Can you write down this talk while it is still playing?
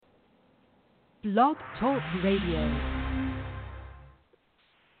Blog Talk Radio.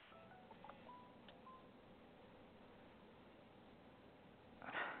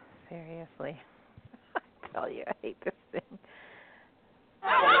 Seriously. I tell you, I hate this thing.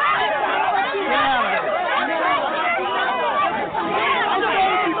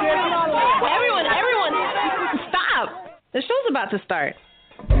 Everyone, stop! The show's about to start.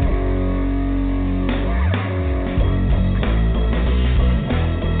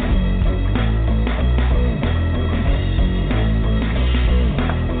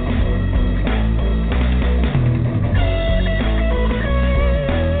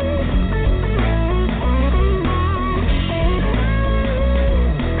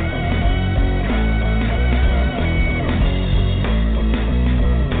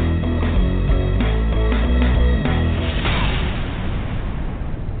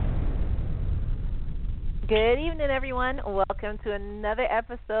 Good evening, everyone. Welcome to another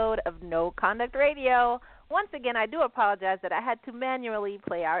episode of No Conduct Radio. Once again, I do apologize that I had to manually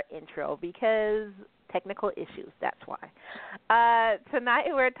play our intro because technical issues, that's why. Tonight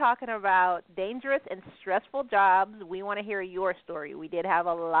we're talking about dangerous and stressful jobs. We want to hear your story. We did have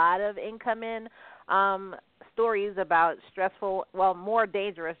a lot of incoming stories about stressful, well, more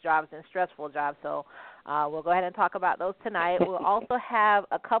dangerous jobs than stressful jobs, so we'll go ahead and talk about those tonight. We'll also have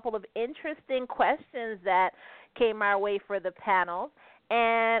a couple of interesting questions that came our way for the panel.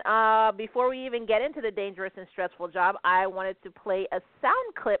 And before we even get into the dangerous and stressful job, I wanted to play a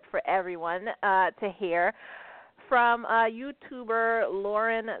sound clip for everyone to hear from YouTuber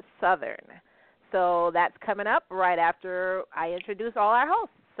Lauren Southern. So that's coming up right after I introduce all our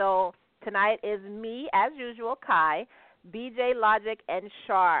hosts. So tonight is me, as usual, Kai, BJ, Logic, and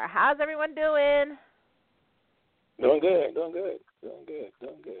Shar. How's everyone doing? Doing good.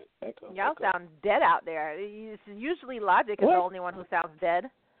 Y'all sound dead out there. Usually Logic is the only one who sounds dead.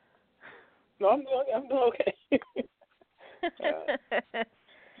 No, I'm doing okay.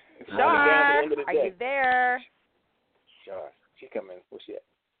 Shar, are you there? Shar, she coming. Where's she at?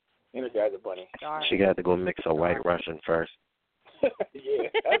 Energizer Bunny. Shar. She got to go mix a White Russian first. Yeah.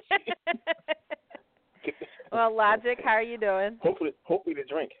 Well, Logic, how are you doing? Hopefully the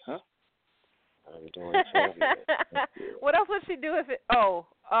drink, huh? I'm doing so good. What else would she do if it? Oh,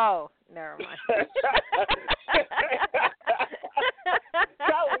 never mind.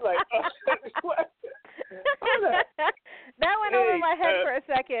 I was like, what? That went over my head for a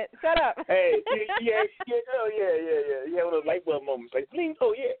second. Shut up. Hey, yeah. You have those light bulb moments, like, bling,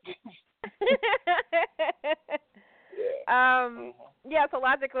 oh yeah. Yeah, so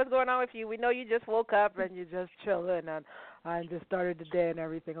Logic, what's going on with you? We know you just woke up and you're just chilling and I just started the day and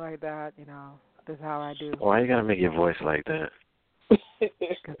everything like that, you know. That's how I do. Why you got to make your voice like that?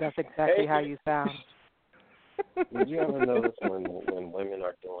 Because that's exactly how you sound. Did you ever notice when women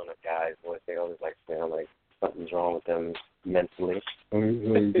are doing a guy's voice, they always like sound like something's wrong with them mentally? Oh, yeah,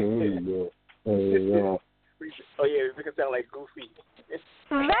 it can sound like Goofy. That's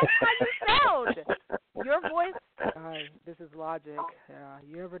how you sound. Your voice. This is Logic.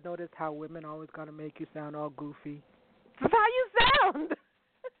 You ever notice how women always got to make you sound all goofy? That's how you sound.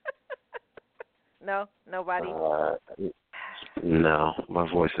 No, nobody. No,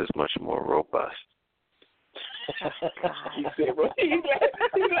 my voice is much more robust. He said, bro, he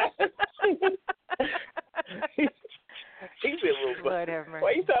said robust.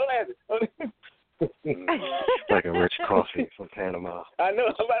 Why you start laughing? Like a rich coffee from Panama. I know.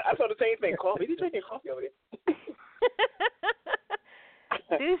 I saw the same thing. Coffee. He's drinking coffee over there.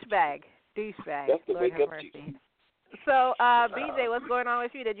 Douchebag. That's the Lord have mercy. So, BJ, what's going on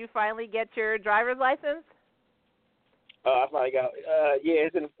with you? Did you finally get your driver's license? I finally got. Yeah,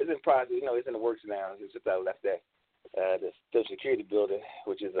 it's in process. You know, it's in the works now. It's just I left that the Social Security building,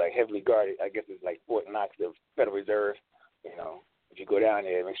 which is like heavily guarded. I guess it's like Fort Knox, the Federal Reserve. You know, if you go down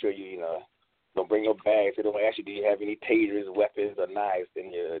there, make sure you don't bring your bags. They don't ask you, do you have any tasers, weapons, or knives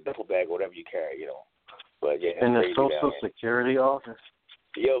in your duffel bag, or whatever you carry. You know, but yeah. In the Social Security office.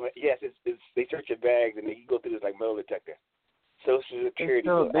 Yo, yes, they search your bags and you go through this like metal detector. Social Security.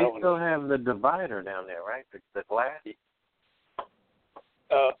 They still have the divider down there, right? The glass.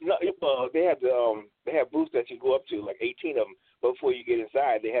 No, well, they have booths that you go up to, like 18 of them. But before you get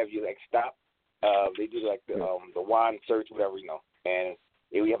inside, they have you like stop. They do like the wand search, whatever, you know. And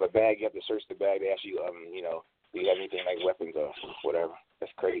if you have a bag, you have to search the bag. They ask you, do you have anything like weapons or whatever?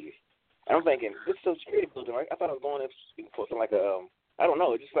 That's crazy. And I'm thinking, this Social Security building, right? I thought I was going in for something like I don't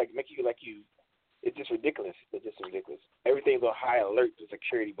know. It just like make you like you. It's just ridiculous. Everything's on high alert to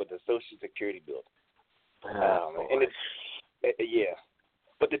security, but the Social Security building. And yeah.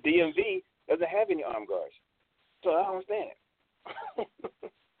 But the DMV doesn't have any armed guards. So I don't understand it.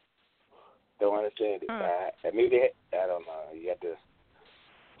 Don't understand it. Maybe I don't know.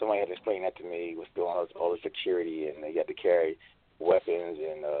 Somebody had to explain that to me. What's going on? All the security, and you had to carry weapons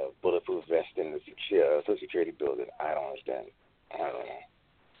and bulletproof vests in the Social Security building. I don't understand. I don't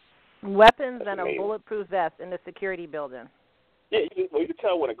know. Weapons That's and amazing. a bulletproof vest in the security building. Yeah, you can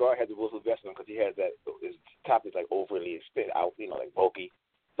tell when a guard has a bulletproof vest on because he has that. His top is like overly spit out, like bulky.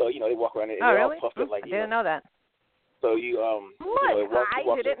 So they walk around and they're really? all puffed up like I didn't know that. So you What? I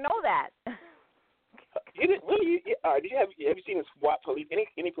didn't know that. You didn't really? Have you seen the SWAT police?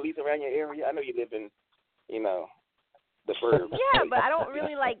 Any police around your area? I know you live in, the burbs. Yeah, but I don't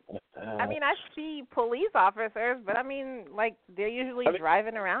really I see police officers, but they're usually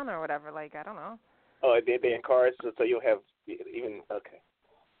driving around or whatever. I don't know. Oh, they're in cars, so you'll have even okay.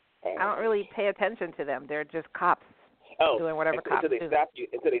 I don't really pay attention to them. They're just cops doing whatever cops do. Until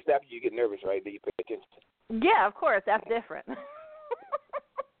they stop you, you get nervous, right? Then you pay attention. Yeah, of course. That's different.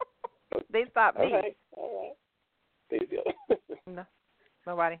 They stopped me. All right. They do. No,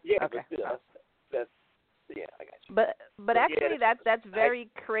 nobody. Yeah, okay. But still, that's I got you. But actually, that's very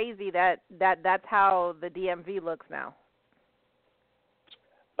crazy. That's how the DMV looks now.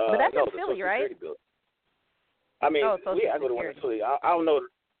 But that's in Philly, right? I mean, I go to one in Philly. I don't know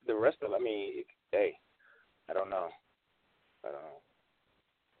the rest of it. I mean, hey, I don't know.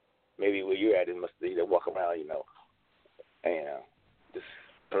 Maybe where you're at, it must be they walk around, and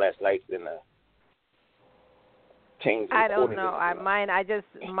flash lights and change. I don't know.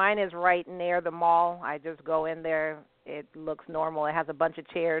 Mine is right near the mall. I just go in there. It looks normal. It has a bunch of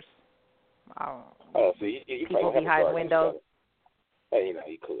chairs. So you people behind windows. Hey,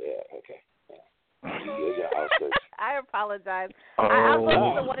 you cool. Yeah, okay. Yeah. I apologize. I'm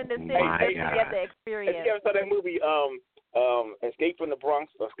looking for one in the city just to get the experience. If you ever saw that movie, Escape from the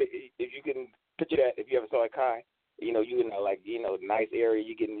Bronx, if you can picture that, if you ever saw it, Kai, you in nice area,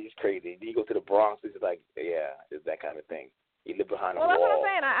 you getting these crazy. You go to the Bronx, it's it's that kind of thing. You live behind a wall. Well, that's what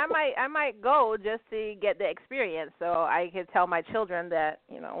I'm saying. I might go just to get the experience, so I could tell my children that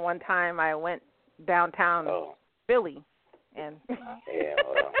one time I went downtown Philly, and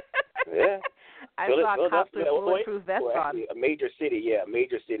I saw cops with bulletproof vests on. A major city,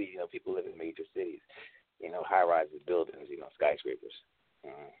 major city. People live in major cities. High-rise buildings. Skyscrapers.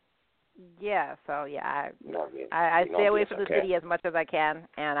 Yeah, so I stay away from the city as much as I can,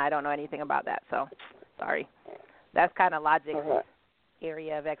 and I don't know anything about that. So, sorry. That's kind of Logic's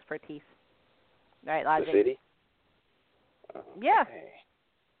area of expertise. Right, Logic? The city? Yeah.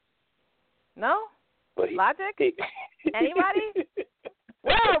 No? Logic? Anybody?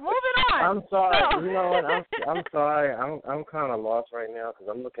 Well, moving on. I'm sorry. No. You know what? I'm sorry. I'm kind of lost right now because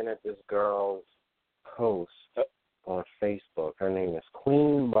I'm looking at this girl's post on Facebook. Her name is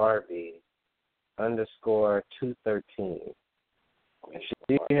Queen Barbie _213.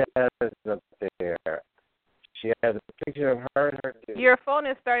 She has up there. She has a picture of her and her dude. Your phone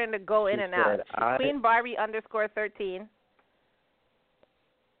is starting to go in and out. Said, Queen Barbie _13.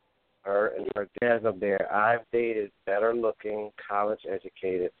 Her and her dad's up there. I've dated better-looking,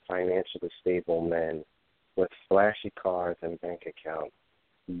 college-educated, financially stable men with flashy cars and bank accounts.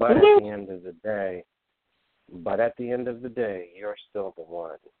 But at the end of the day, you're still the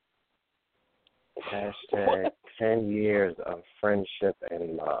one. Hashtag 10 years of friendship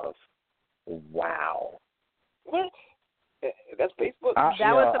and love. Wow. What? That's Facebook?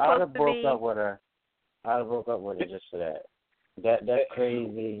 That was supposed I'd have to broke be. up with her. I'd have broke up with her just for that. That's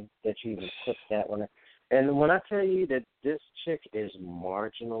crazy that you even put that one. And when I tell you that this chick is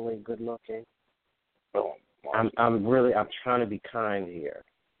marginally good looking, I'm trying to be kind here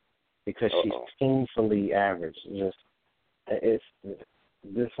because she's painfully average. It's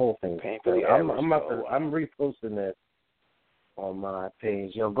this whole thing. Painfully I'm reposting this on my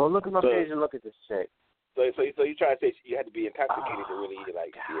page. Go look at my page and look at this chick. So you try to say you had to be intoxicated to really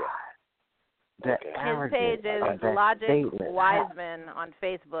The His page is Logic Wiseman on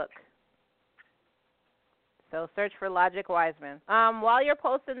Facebook. So search for Logic Wiseman. While you're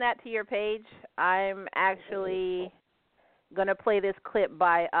posting that to your page, I'm actually going to play this clip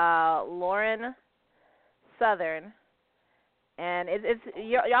by Lauren Southern. And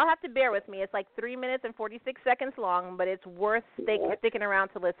y'all have to bear with me. It's like 3 minutes and 46 seconds long, but it's worth sticking around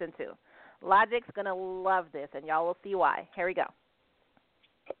to listen to. Logic's going to love this, and y'all will see why. Here we go.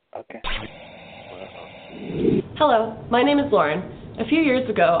 Okay. Hello, my name is Lauren. A few years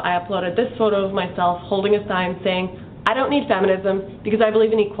ago, I uploaded this photo of myself holding a sign saying, "I don't need feminism because I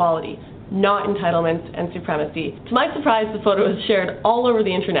believe in equality, not entitlements and supremacy." To my surprise, the photo was shared all over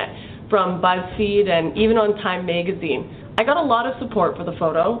the internet, from BuzzFeed and even on Time magazine. I got a lot of support for the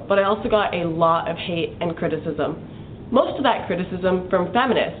photo, but I also got a lot of hate and criticism. Most of that criticism from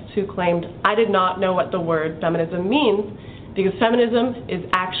feminists who claimed I did not know what the word feminism means because feminism is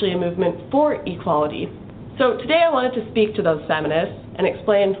actually a movement for equality. So today I wanted to speak to those feminists and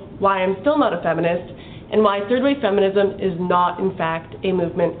explain why I'm still not a feminist and why third wave feminism is not, in fact, a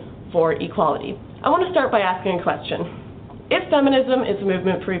movement for equality. I want to start by asking a question. If feminism is a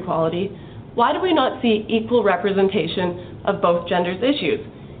movement for equality, why do we not see equal representation of both genders' issues?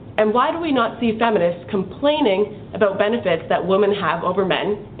 And why do we not see feminists complaining about benefits that women have over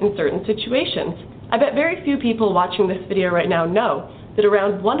men in certain situations? I bet very few people watching this video right now know that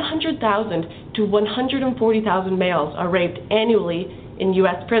around 100,000 to 140,000 males are raped annually in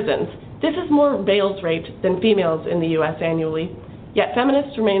U.S. prisons. This is more males raped than females in the U.S. annually, yet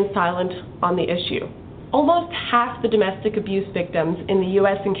feminists remain silent on the issue. Almost half the domestic abuse victims in the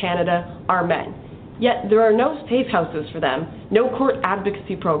U.S. and Canada are men. Yet there are no safe houses for them, no court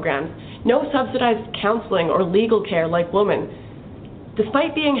advocacy programs, no subsidized counseling or legal care like women.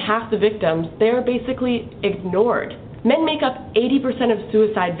 Despite being half the victims, they are basically ignored. Men make up 80% of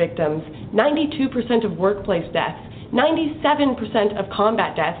suicide victims, 92% of workplace deaths, 97% of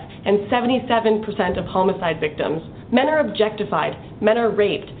combat deaths, and 77% of homicide victims. Men are objectified, men are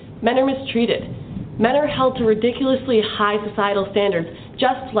raped, men are mistreated. Men are held to ridiculously high societal standards,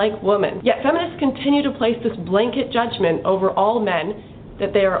 just like women. Yet feminists continue to place this blanket judgment over all men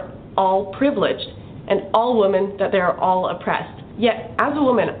that they are all privileged, and all women that they are all oppressed. Yet, as a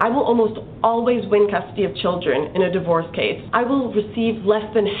woman, I will almost always win custody of children in a divorce case. I will receive less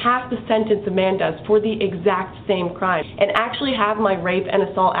than half the sentence a man does for the exact same crime, and actually have my rape and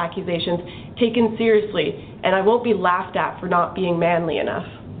assault accusations taken seriously, and I won't be laughed at for not being manly enough.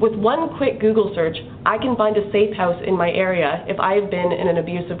 With one quick Google search, I can find a safe house in my area if I have been in an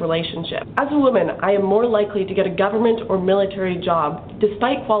abusive relationship. As a woman, I am more likely to get a government or military job,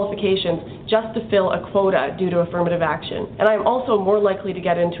 despite qualifications, just to fill a quota due to affirmative action. And I am also more likely to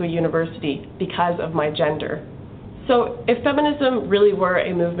get into a university because of my gender. So, if feminism really were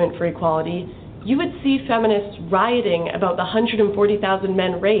a movement for equality, you would see feminists rioting about the 140,000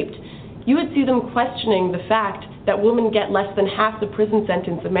 men raped. You would see them questioning the fact that women get less than half the prison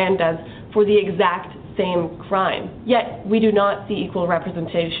sentence a man does for the exact same crime. Yet, we do not see equal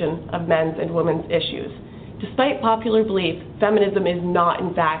representation of men's and women's issues. Despite popular belief, feminism is not,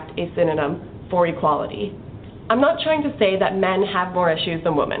 in fact, a synonym for equality. I'm not trying to say that men have more issues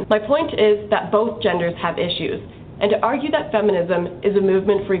than women. My point is that both genders have issues, and to argue that feminism is a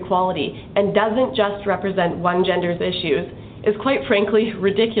movement for equality and doesn't just represent one gender's issues is quite frankly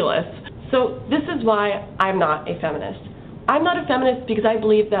ridiculous. So this is why I'm not a feminist. I'm not a feminist because I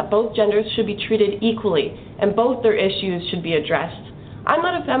believe that both genders should be treated equally and both their issues should be addressed. I'm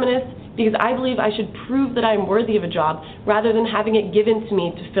not a feminist because I believe I should prove that I'm worthy of a job rather than having it given to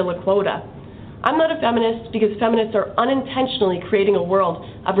me to fill a quota. I'm not a feminist because feminists are unintentionally creating a world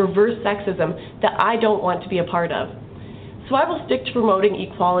of reverse sexism that I don't want to be a part of. So I will stick to promoting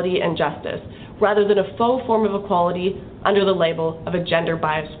equality and justice rather than a faux form of equality under the label of a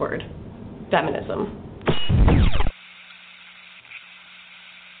gender-biased word. Feminism.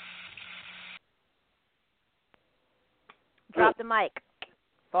 Drop the mic.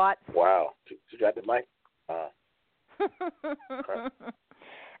 Thoughts? Wow. You got the mic?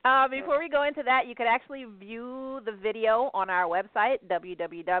 Before we go into that, you could actually view the video on our website,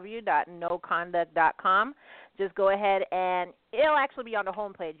 www.noconduct.com. Just go ahead and it'll actually be on the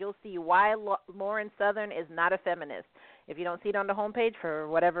homepage. You'll see why Lauren Southern is not a feminist. If you don't see it on the homepage for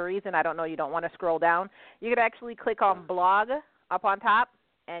whatever reason, I don't know, you don't want to scroll down, you could actually click on blog up on top,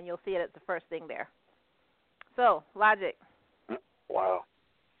 and you'll see it as the first thing there. So, Logic. Wow.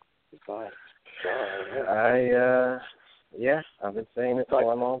 Fine. I've been saying it for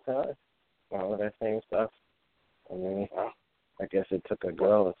a long time. All of that same stuff. I mean, I guess it took a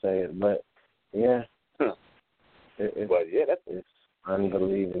girl to say it, but yeah. It's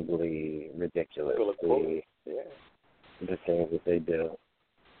unbelievably ridiculous. The things that they do.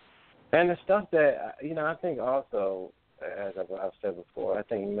 And the stuff that, I think also, as I've said before, I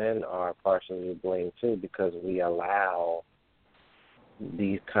think men are partially to blame too because we allow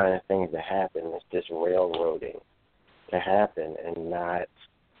these kind of things to happen. It's this railroading to happen and not,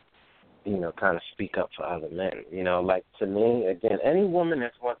 kind of speak up for other men. Like to me, again, any woman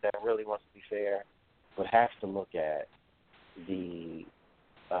that really wants to be fair would have to look at the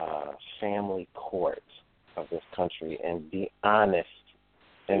family court of this country and be honest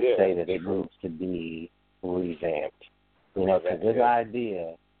and say that it needs to be revamped. Because this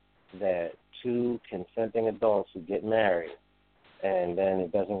idea that two consenting adults who get married and then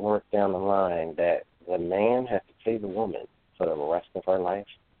it doesn't work down the line, that the man has to pay the woman for the rest of her life,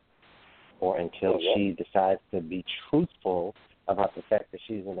 or until she decides to be truthful about the fact that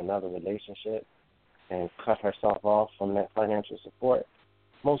she's in another relationship and cut herself off from that financial support.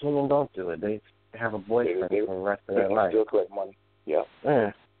 Most women don't do it. They have a boyfriend for the rest of their life. Still collect money. Yeah.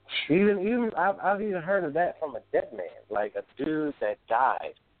 Even I've even heard of that from a dead man, like a dude that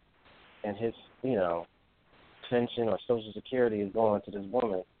died, and his pension or Social Security is going to this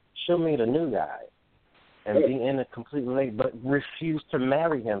woman. She'll meet a new guy and be in a complete relationship, but refuse to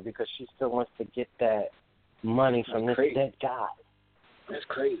marry him because she still wants to get that money from this dead guy. That's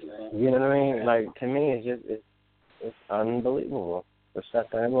crazy, man. You know what I mean? Like, to me, it's unbelievable the stuff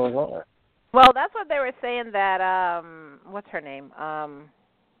that goes on. Well, that's what they were saying that what's her name?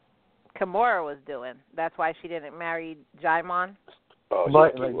 Kimura was doing. That's why she didn't marry Jaimon.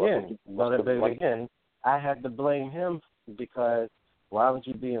 But again, I had to blame him because why would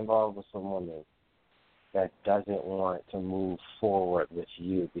you be involved with some woman that doesn't want to move forward with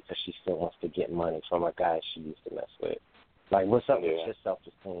you because she still wants to get money from a guy she used to mess with? Like, what's up with your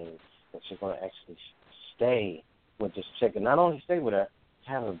self-esteem that you're going to actually stay with this chick and not only stay with her,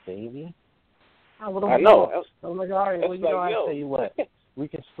 have a baby? I know. I'm like, all right, well, I tell you what, we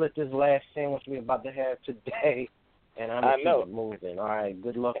can split this last sandwich we're about to have today, and I'm going to keep it moving. All right,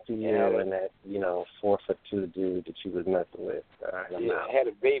 good luck to you and that, 4'2" dude that you was messing with. All right, I'm out. Had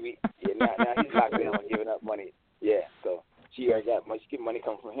a baby. Yeah, now he's locked down on giving up money. Yeah, so she already got much money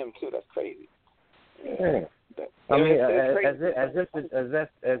coming from him too. That's crazy. Yeah. I mean, as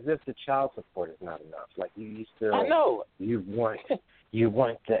if the child support is not enough. Like you still, I know. You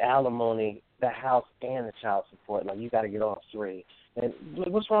want the alimony, the house, and the child support. Like you got to get all three. And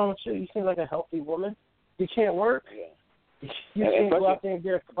what's wrong with you? You seem like a healthy woman. You can't work. Yeah. You can't go out there and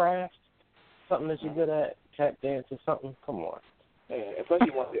get a craft, something that you're good at, tap dance or something. Come on. Yeah, and plus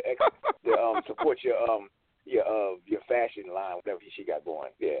you want to support your fashion line, whatever she got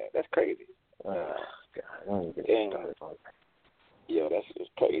going. Yeah, that's crazy. God, I don't even get started on that. Yeah, that's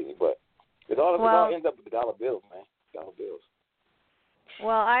just crazy. But it all ends up with the dollar bills, man. Dollar bills.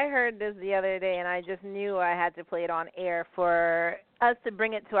 Well, I heard this the other day, and I just knew I had to play it on air for us to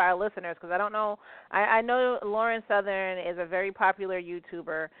bring it to our listeners because I don't know. I know Lauren Southern is a very popular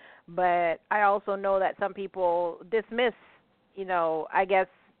YouTuber, but I also know that some people dismiss, I guess,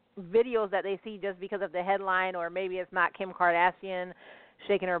 videos that they see just because of the headline or maybe it's not Kim Kardashian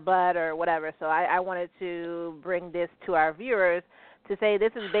shaking her butt or whatever. So I wanted to bring this to our viewers to say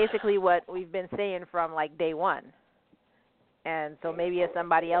this is basically what we've been saying from, like, day one. And so maybe if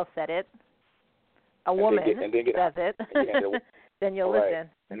somebody else said it, a woman says it, then you'll listen.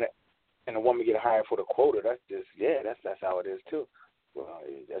 And a woman get hired for the quota. That's just, that's how it is, too. Well,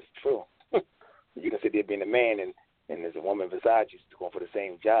 that's true. You can sit there being a man and there's a woman beside you going for the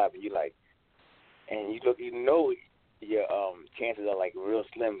same job, and you like, and you look, your chances are like real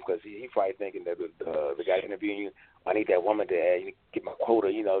slim because he's probably thinking that the guy interviewing you, I need that woman to get my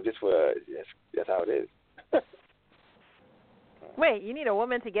quota, just for that's how it is. Wait, you need a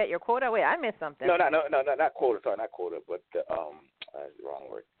woman to get your quota? Wait, I missed something. No, not quota. Sorry, not quota, but that's the wrong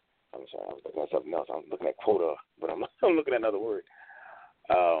word. I'm sorry, I was looking at something else. I'm looking at quota, but I'm looking at another word.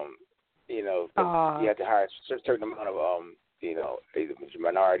 You have to hire a certain amount of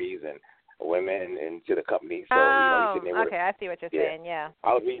minorities and women into the company. So, okay, I see what you're saying. Yeah,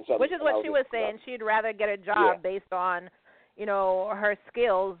 I was reading something. Which is what she was saying. She'd rather get a job based on, her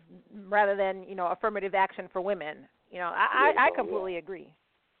skills rather than affirmative action for women. I completely agree.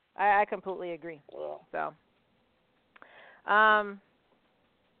 I completely agree. Well. So,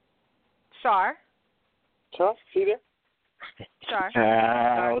 Shar, see there? Shar.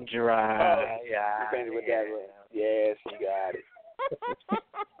 How dry. Yes, you got it.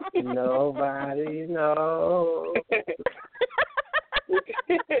 Nobody knows.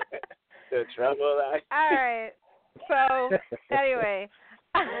 The trouble. All right. So, anyway,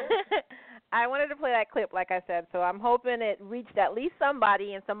 I wanted to play that clip, like I said, so I'm hoping it reached at least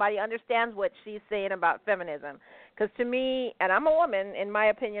somebody and somebody understands what she's saying about feminism. Because to me, and I'm a woman, in my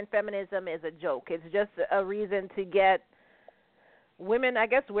opinion, feminism is a joke. It's just a reason to get women, I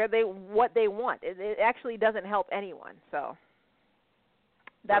guess, what they want. It actually doesn't help anyone. So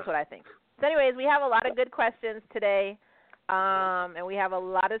that's what I think. So anyways, we have a lot of good questions today, and we have a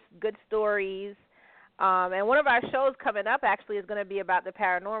lot of good stories. And one of our shows coming up actually is going to be about the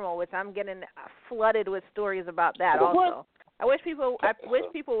paranormal, which I'm getting flooded with stories about that also. I wish people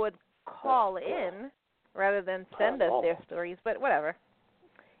would call in rather than send us their stories, but whatever.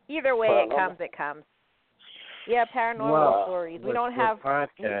 Either way it comes. Yeah, paranormal stories. We don't have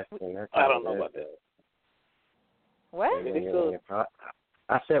podcasting. I don't know about that. What?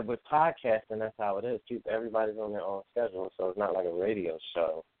 I said with podcasting, that's how it is. Everybody's on their own schedule, so it's not like a radio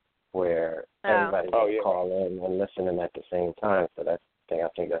show. where everybody will call in and listen in at the same time. So I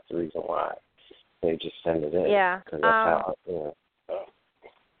think that's the reason why they just send it in. Yeah. Because that's how,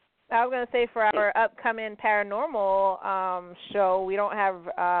 I was going to say for our upcoming paranormal show, we don't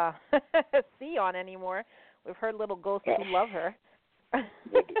have C on anymore. We've heard little ghosts who love her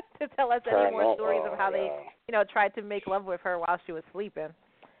to tell us any more stories of how they, tried to make love with her while she was sleeping.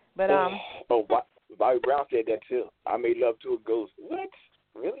 But Bobby Brown said that too. I made love to a ghost. What?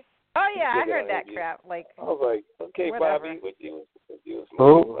 Really? Oh yeah, I heard that crap. Like I was like, okay, whatever. Bobby, what you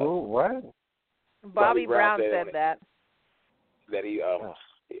Who? What? Bobby Brown said that. That he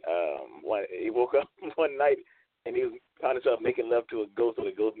woke up one night and he was found himself making love to a ghost, or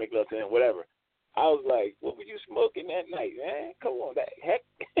the ghost make love to him, whatever. I was like, what were you smoking that night, man? Come on, that heck.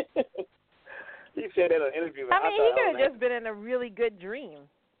 He said that in an interview. I mean, he could have just been in a really good dream.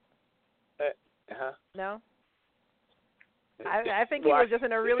 No? I think he was just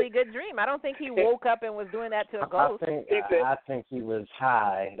in a really good dream. I don't think he woke up and was doing that to a ghost. I think he was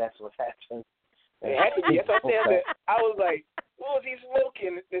high. That's what happened. Yes, I was like, what was he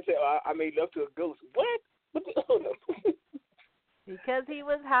smoking? They said, I made love to a ghost. What? Because he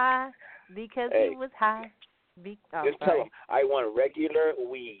was high. Because he was high. Just tell him, I want regular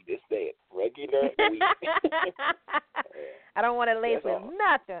weed. Just say it. Regular weed. I don't want to lace with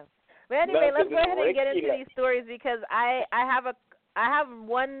nothing. But anyway, let's go ahead and get into these stories because I have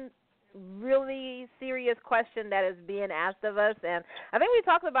one really serious question that is being asked of us, and I think we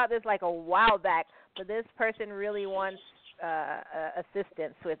talked about this like a while back, but this person really wants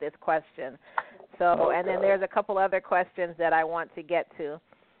assistance with this question. So, and then there's a couple other questions that I want to get to.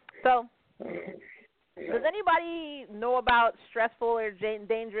 So, does anybody know about stressful or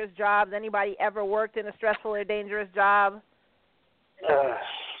dangerous jobs? Anybody ever worked in a stressful or dangerous job?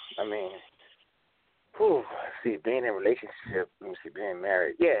 I mean, being in a relationship, being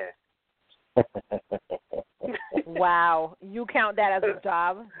married, yeah. Wow, you count that as a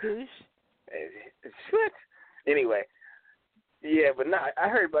job, douche? Shit. Anyway, yeah, but no, I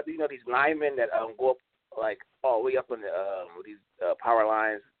heard about these linemen that go up like all the way up on the these power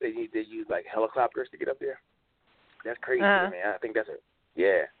lines. They use like helicopters to get up there. That's crazy, man. I think that's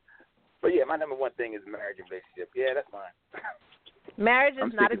yeah. But yeah, my number one thing is marriage and relationship. Yeah, that's mine. Marriage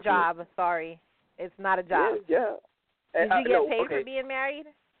is not a job. Sorry, it's not a job. Yeah. Did you get paid for being married?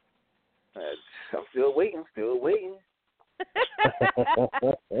 I'm still waiting.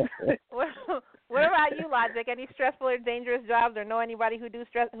 What about you, Logic? Any stressful or dangerous jobs, or know anybody who does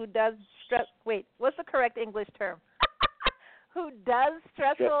stress? Wait, what's the correct English term? Who does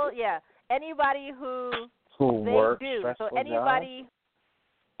stressful? Yeah, anybody who works do. stressful So anybody,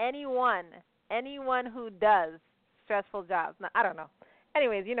 jobs? anyone who does stressful jobs. No, I don't know.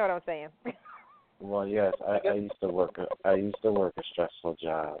 Anyways, you know what I'm saying. Well, yes, I used to work a stressful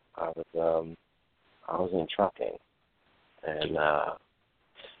job. I was in trucking, and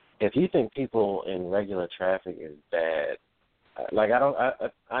if you think people in regular traffic is bad, like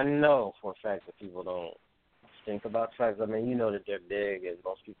I know for a fact that people don't think about traffic. I mean, you know that they're big, and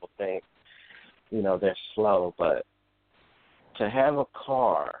most people think, they're slow, but to have a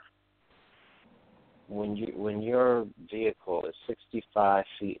car when your vehicle is 65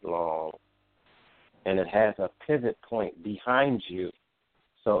 feet long and it has a pivot point behind you,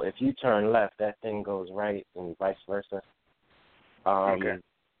 so if you turn left, that thing goes right and vice versa.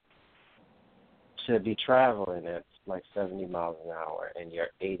 To be traveling at like 70 miles an hour and you're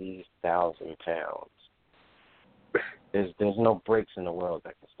 80,000 pounds, there's no brakes in the world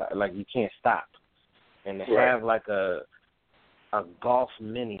that can stop. Like, you can't stop. And to have like a Golf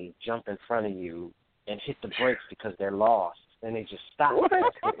Mini jump in front of you and hit the brakes because they're lost, and they just stop.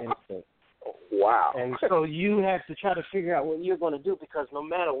 That's the instant. Wow. And so you have to try to figure out what you're going to do, because no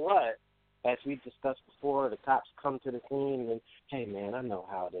matter what, as we discussed before, the cops come to the scene and, hey, man, I know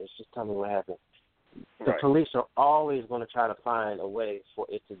how it is. Just tell me what happened. The police are always going to try to find a way for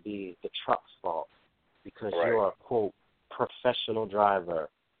it to be the truck's fault, because you're a, quote, professional driver,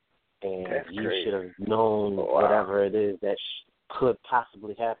 and you should have known whatever it is that could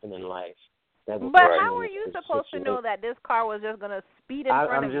possibly happen in life. But how were you supposed to know that this car was just going to speed in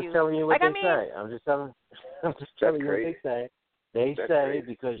front of you? I'm just telling you what they say. I'm just telling you what they say. They say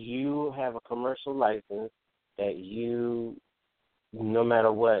because you have a commercial license that you, no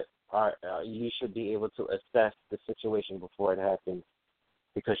matter what, you should be able to assess the situation before it happens,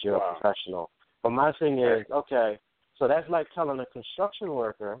 because you're a professional. But my thing is, okay, so that's like telling a construction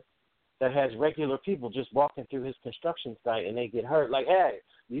worker that has regular people just walking through his construction site and they get hurt. Like, hey,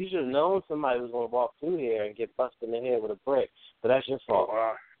 you should have known somebody was going to walk through here and get busted in the head with a brick, but that's your fault.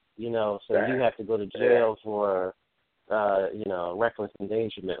 So you have to go to jail for reckless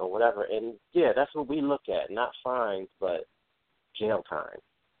endangerment or whatever. And yeah, that's what we look at, not fines, but jail time.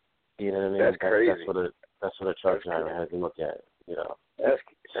 You know what I mean? That's crazy. That's what a truck driver has to look at. That's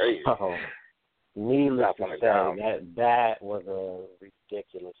crazy. So, needless to say, down. that was a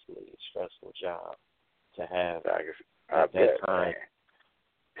ridiculously stressful job to have at that time.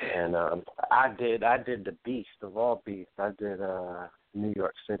 Man. And I did the beast of all beasts. I did New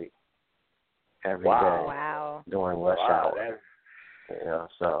York City every day Wow. during rush hour.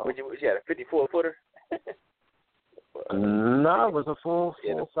 So. What you had, a 54-footer? No, it was a full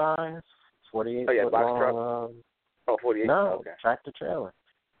size, 48 foot box long. Truck? 48. No, okay. tractor trailer.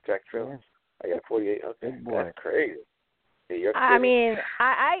 Tractor trailer. I got 48. Okay, big boy. That's crazy. I mean,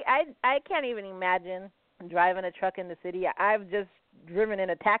 I can't even imagine driving a truck in the city. I've just driven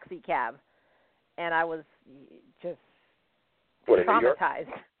in a taxi cab, and I was just traumatized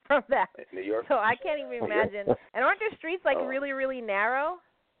from that. New York? So I can't even imagine. And aren't the streets like really, really narrow?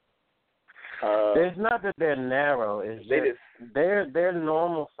 It's not that they're narrow. It's just they're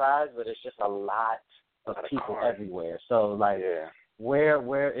normal size, but it's just a lot of people everywhere. So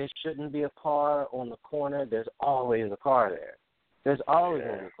where it shouldn't be a car on the corner, there's always a car there. There's always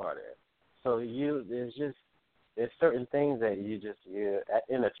a car there. So there's certain things that you're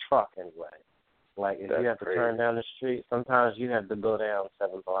in a truck anyway. Like if you have to turn down the street, sometimes you have to go down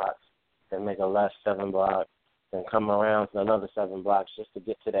 7 blocks and make a left 7 blocks and come around to another 7 blocks just to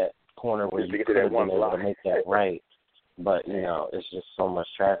get to that corner where you could have been able to make that right. But, it's just so much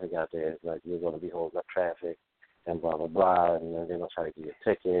traffic out there. It's like you're going to be holding up traffic and blah, blah, blah, and then they're going to try to give you a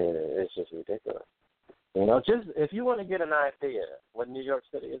ticket. And it's just ridiculous. Just if you want to get an idea what New York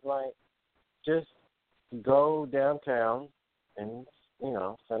City is like, just go downtown in,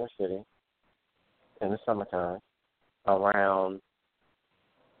 Center City in the summertime around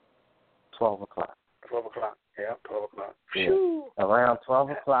 12 o'clock. 12 o'clock. Yeah, 12 o'clock. Yeah. Around 12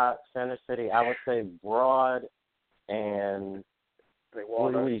 o'clock, Center City, I would say Broad and,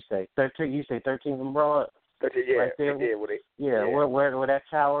 what do you say? 13? You say 13th and Broad? 13, yeah. Right there? Where that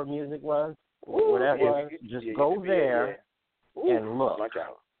tower music was? Where that was? Just go there and look.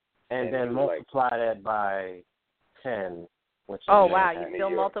 And then multiply that by 10. Which wow, you still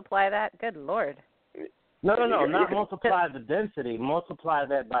multiply that? Good Lord. No, not multiply the density. Multiply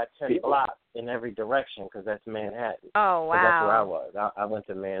that by 10 blocks in every direction because that's Manhattan. Oh, wow. That's where I was. I went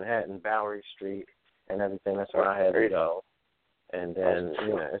to Manhattan, Bowery Street, and everything. That's where I had to go. And then,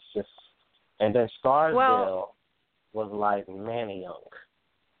 it's just... And then Scarsdale was like Manayunk,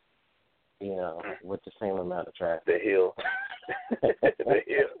 with the same amount of traffic. The Hill. The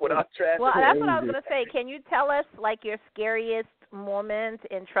Hill. Without traffic. Well, that's what I was going to say. Can you tell us, your scariest moment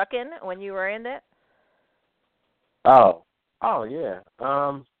in trucking when you were in it? Oh yeah.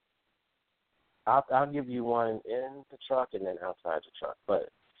 I'll give you one in the truck and then outside the truck. But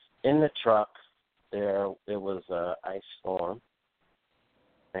in the truck, there was a ice storm,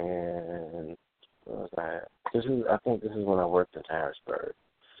 and what was that? I think this is when I worked in Harrisburg.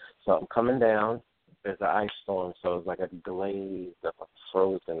 So I'm coming down. There's an ice storm, so it's like a glaze of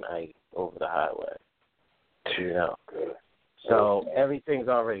frozen ice over the highway. So everything's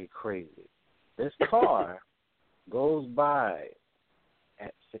already crazy. This car goes by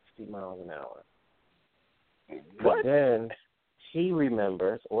at 60 miles an hour. But then he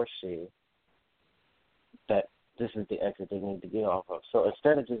remembers, or she, that this is the exit they need to get off of. So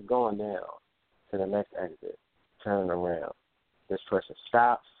instead of just going down to the next exit, turning around, this person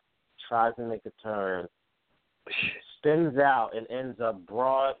stops, tries to make a turn, spins out, and ends up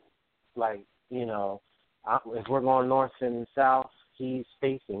broad, if we're going north and south, he's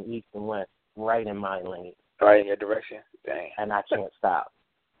facing east and west, right in my lane. Right in your direction? Dang. And I can't stop.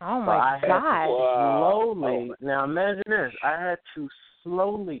 Oh, my God. Slowly. Now, imagine this. I had to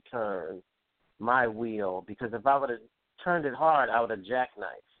slowly turn my wheel because if I would have turned it hard, I would have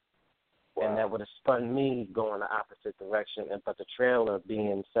jackknifed. Wow. And that would have spun me going the opposite direction. But the trailer,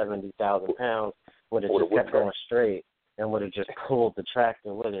 being 70,000 pounds, would have just kept going straight and would have just pulled the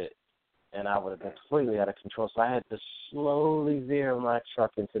tractor with it. And I would have been completely out of control. So I had to slowly veer my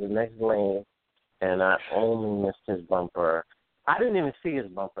truck into the next lane. And I only missed his bumper. I didn't even see his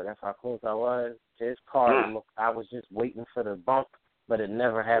bumper. That's how close I was. His car, I was just waiting for the bump, but it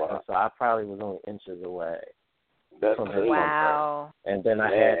never happened. Wow. So I probably was only inches away from his bumper. And then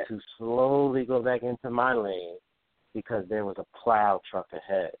I had to slowly go back into my lane because there was a plow truck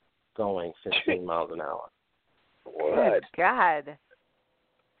ahead going 15 miles an hour. Good God.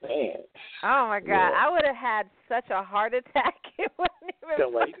 Man. Oh, my God. Yeah. I would have had such a heart attack. It wouldn't even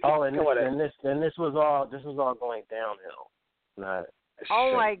and this was all going downhill.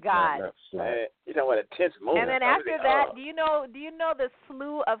 Oh my God! Man, you know what a tense moment. And then after that, do you know the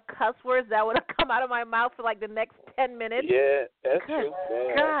slew of cuss words that would have come out of my mouth for like the next 10 minutes? Yeah, that's Good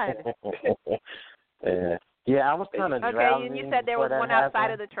true. God. Yeah, I was kind of drowsy. Okay, and you said there was one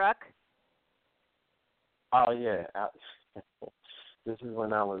outside of the truck. Oh yeah, this is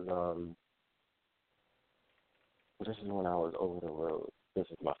when I was over the road. This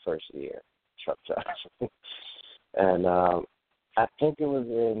is my first year truck driving, and I think it was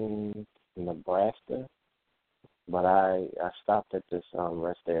in Nebraska, but I stopped at this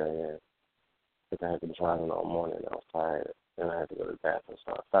rest area because I had been driving all morning. I was tired, and I had to go to the bathroom,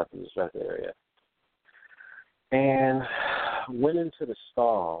 so I stopped at this rest area and went into the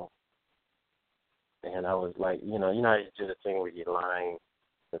stall. And I was like, you know how you do the thing where you're lying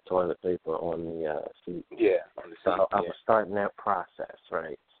the toilet paper on the seat. Yeah, on the seat. So I was starting that process,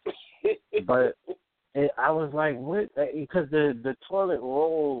 right? But I was like, what? Because the toilet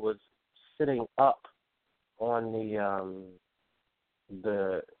roll was sitting up on it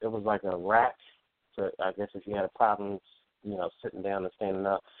was like a rack. So I guess if you had a problem, sitting down and standing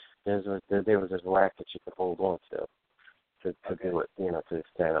up, there was this rack that you could hold on to do it, to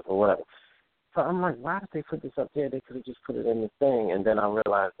stand up or whatever. So I'm like, why did they put this up there? They could have just put it in the thing. And then I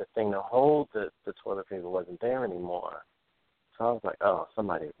realized the thing to hold the toilet paper wasn't there anymore. So I was like, oh,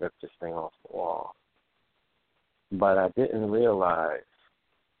 somebody ripped this thing off the wall. But I didn't realize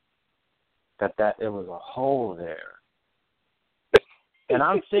that it was a hole there. And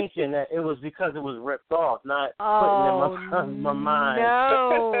I'm thinking that it was because it was ripped off, not putting in my mind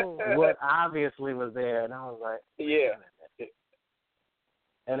what obviously was there. And I was like, yeah.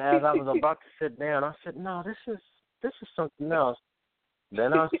 And as I was about to sit down, I said, no, this is something else.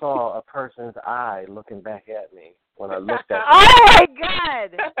 Then I saw a person's eye looking back at me when I looked at Oh, my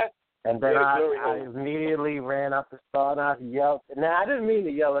God. And then I immediately ran up the stall and I yelled. Now, I didn't mean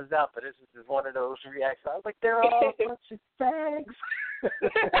to yell this out, but this was just one of those reactions. I was like, they're all a bunch of fags.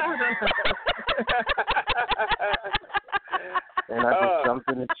 And I just jumped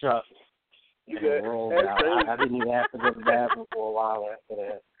in the truck. And rolled out. I didn't even have to go to the bathroom for a while after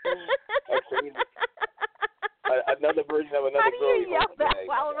that. Another version of another How do you yell that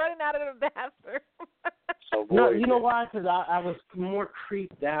while running out of the bathroom? No, you know why? Because I was more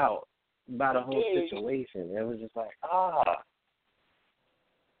creeped out by the whole situation. It was just like,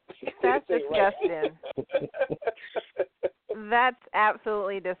 That's disgusting. That's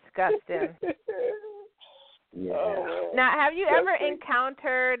absolutely disgusting. Yeah. Now, have you ever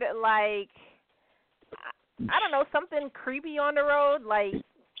encountered, like, I don't know, something creepy on the road, like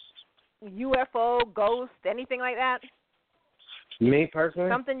UFO, ghost, anything like that? Me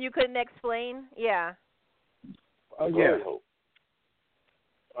personally? Something you couldn't explain? Yeah. Oh, yeah.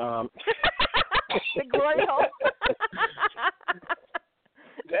 The glory hole.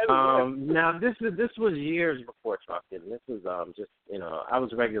 Now this was years before trucking. This was just I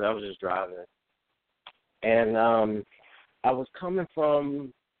was regular. I was just driving, and I was coming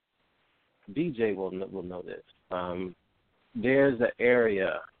from. DJ will know this. There's an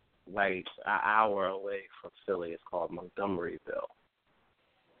area like an hour away from Philly. It's called Montgomeryville,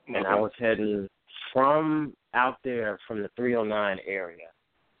 and I was heading from out there from the 309 area,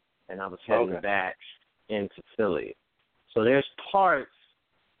 and I was heading back into Philly. So there's parts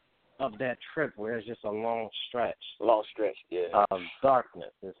of that trip where it's just a long stretch. Yeah. Of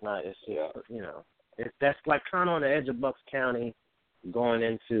darkness. It's not. It's just that's like kind of on the edge of Bucks County, going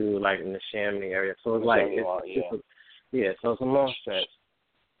into like in the Chamonix area. So it's like so it's a long stretch.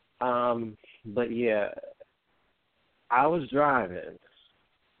 But yeah, I was driving,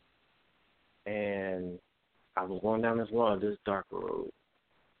 and I was going down this dark road,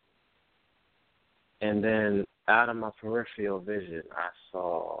 and then out of my peripheral vision, I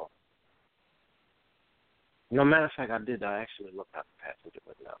saw. No matter of fact, I actually looked out the passenger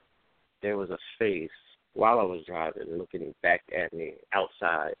window. There was a face while I was driving, looking back at me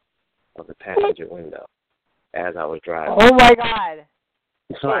outside of the passenger window as I was driving. Oh my God!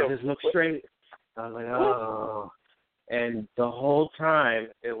 So I just looked straight. I was like, oh. And the whole time,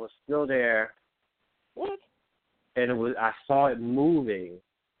 it was still there. What? And I saw it moving,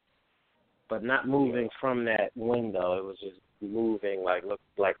 but not moving from that window. It was just moving, looked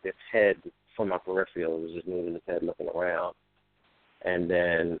like this head from my peripheral. It was just moving its head, looking around. And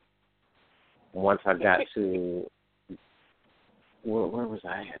then once I got to, where was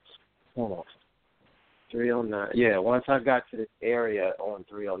I at? Hold on. 309. Yeah, once I got to this area on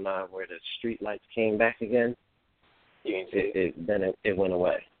 309 where the street lights came back again, it went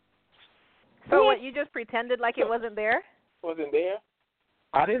away. So what, you just pretended like it wasn't there? Wasn't there?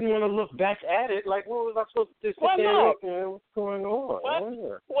 I didn't want to look back at it. Like, what was I supposed to do? Why Sit there not? and look, what's going on?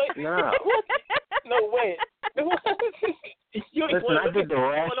 What? Wait. No. No, wait. You ain't Listen, wanna I look did at the what's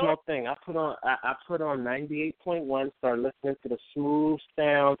going rational on? thing. I put on 98.1, started listening to the smooth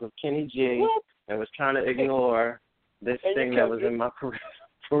sounds of Kenny G, What? and was trying to ignore this And you thing that kept was it- in my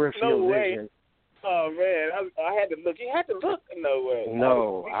peripheral No way. vision. Oh man, I had to look. You had to look. No way.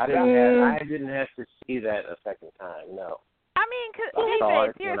 No, I didn't have to see that a second time. No. I mean, I saw DJ, it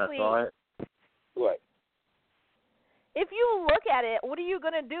when seriously, I saw it. What? if you look at it, what are you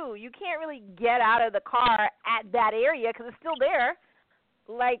going to do? You can't really get out of the car at that area because it's still there.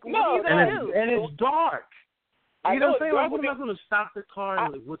 Like, what are you going to do? And it's dark. I You know know it's what I'm saying? dark, Like, what but am I going to stop the car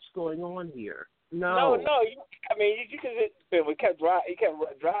and like, what's going on here? No. No. I mean, you could just, we kept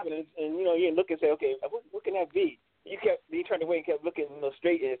driving, and you know, you didn't look and say, okay, what can that be? You turned away and kept looking,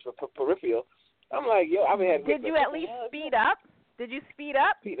 straight in its peripheral. I'm like, yo, I've had. Did you at least speed up? Did you speed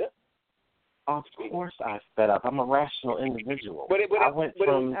up? Speed up. Of course I sped up. I'm a rational individual. I went but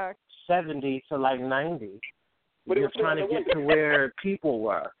from 70 to like 90. You're trying to get to where people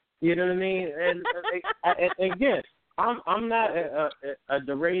were. You know what I mean? And again, I'm not a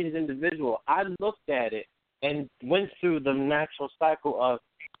deranged individual. I looked at it and went through the natural cycle of,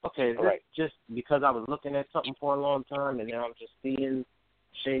 okay, this just because I was looking at something for a long time and now I'm just seeing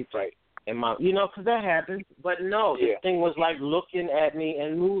shapes. Right. In my, because that happens. But no, this thing was like looking at me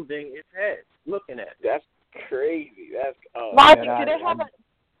and moving its head, looking at me. That's crazy. That's Logic, do they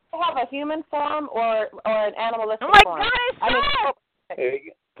have a human form or an animalistic form? Oh my gosh! There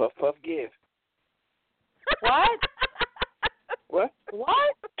you go. Puff, give. What? What?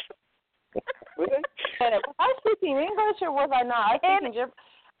 What? Was it? Was I speaking English or was I not? I was speaking gibberish.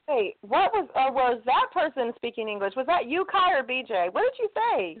 Wait, what was that person speaking English? Was that you, Kai, or BJ? What did you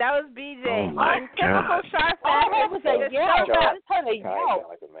say? That was BJ. Oh my Typical Sharp Oh, that was a yell. I just heard a Kai yell. sound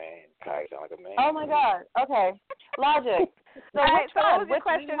like a man. Kai sound like a man. Oh my God. Okay. Logic. So All right, which so what one? was your Which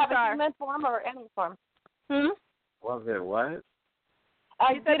question, do you have Char? a human form or animal form? Was it what?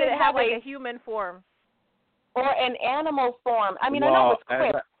 You said did it had like a human form. or an animal form? I mean, I know it's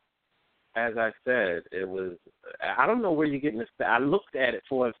quick. As I said, it was. I don't know where you're getting this. I looked at it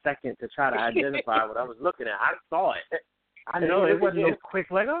for a second to try to identify what I was looking at. I saw it. I know it wasn't as quick.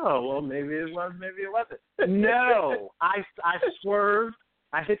 Like, oh, well, maybe it was, maybe it wasn't. No, I swerved.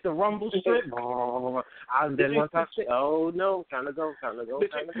 I hit the rumble strip. Then once I said, oh no, time to go.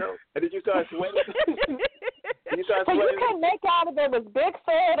 And did you start sweating? So you couldn't make out if it was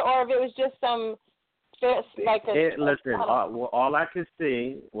Bigfoot or if it was just some like a. Listen, all I could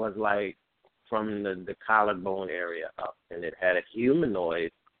see was like from the collarbone area up, and it had a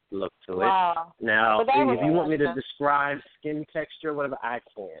humanoid look to it. Wow. Now, Well, if you want me to describe skin texture, whatever, I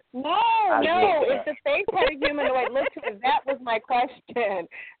can't. No, if the face had a humanoid look to it, that was my question.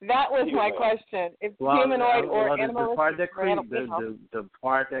 That was my question. If humanoid or animal. The part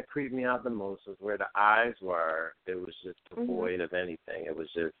that creeped me out the most was where the eyes were. It was just devoid of anything. It was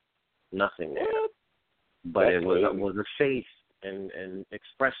just nothing there. But it was a face and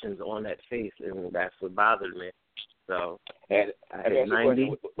expressions on that face, and that's what bothered me. So and I hit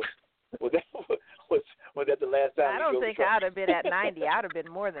 90. Was that the last time? I don't think I'd have been at 90. I'd have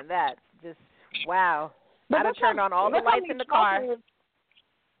been more than that. Just wow. I'd have turned on all the lights in the car.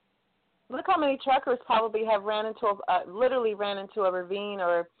 Look how many truckers probably have literally ran into a ravine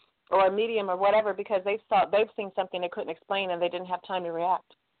or a medium or whatever because they've seen something they couldn't explain and they didn't have time to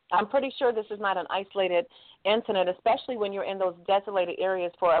react. I'm pretty sure this is not an isolated incident, especially when you're in those desolated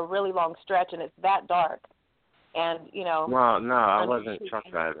areas for a really long stretch and it's that dark. And, Well, no, I wasn't truck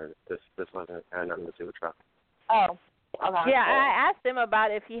driving. This wasn't had nothing to do with trucking. Oh, okay. Yeah, I asked him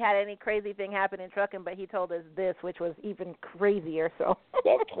about if he had any crazy thing happen in trucking, but he told us this, which was even crazier. So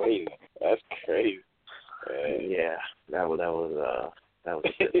that's crazy. That's crazy. Yeah, that was a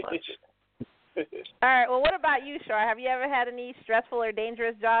bit much. All right. Well, what about you, Shar? Have you ever had any stressful or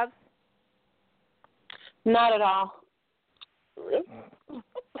dangerous jobs? Not at all. Really?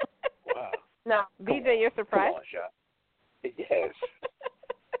 Wow. No. BJ, you're surprised? Come on, Shar. Yes.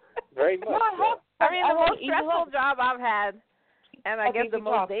 Very much. No, I mean, the most stressful job I've had, and I guess the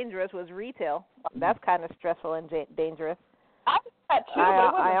most dangerous, was retail. That's kind of stressful and dangerous. I did that too.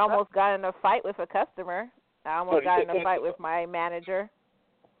 I almost got in a fight with a customer. I almost got in a fight with my manager.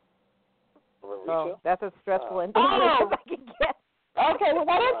 So that's as stressful and dangerous as I can get. Okay, well,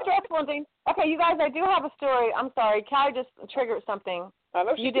 that is stressful and dangerous. Okay, you guys, I do have a story. I'm sorry. Kai just triggered something. I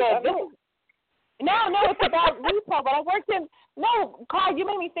know you did. No, it's about retail. But I worked in Kai, you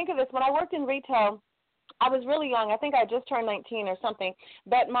made me think of this. When I worked in retail, I was really young. I think I just turned 19 or something.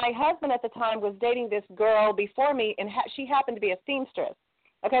 But my husband at the time was dating this girl before me, and she happened to be a seamstress.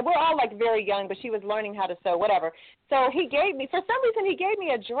 Okay, we're all like very young, but she was learning how to sew, whatever. So he gave me, for some reason, he gave me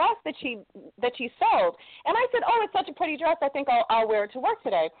a dress that she sewed, and I said, "Oh, it's such a pretty dress. I think I'll wear it to work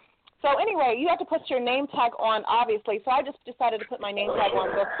today." So anyway, you have to put your name tag on, obviously. So I just decided to put my name tag on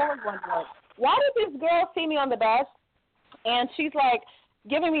before going to work. Why did this girl see me on the bus, and she's like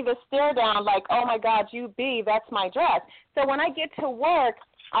giving me the stare down, like, "Oh my God, you B, that's my dress." So when I get to work,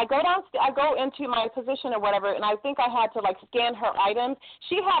 I go into my position or whatever, and I think I had to, like, scan her items.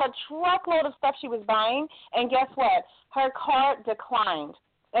 She had a truckload of stuff she was buying, and guess what? Her card declined.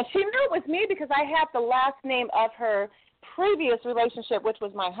 And she knew it was me because I had the last name of her previous relationship, which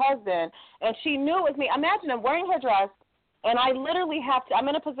was my husband, and she knew it was me. Imagine I'm wearing her dress, and I literally I'm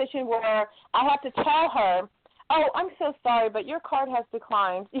in a position where I have to tell her, "Oh, I'm so sorry, but your card has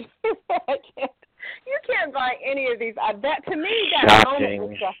declined." You can't buy any of these. That to me, that moment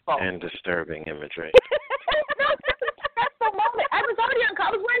was stressful and disturbing imagery. Stressful moment. I was already I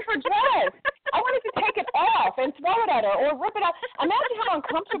was wearing her dress. I wanted to take it off and throw it at her or rip it out. Imagine how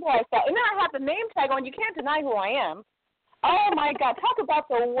uncomfortable I felt. And then I have the name tag on. You can't deny who I am. Oh my God! Talk about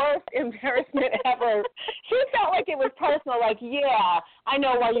the worst embarrassment ever. She felt like it was personal. Like, yeah, I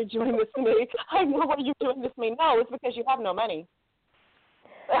know why you're doing this to me. I know why you're doing this to me. No, it's because you have no money.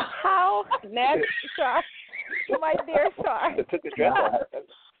 How, Shar, my dear Shar, how does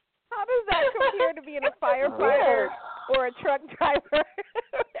that compare to being a firefighter or a truck driver?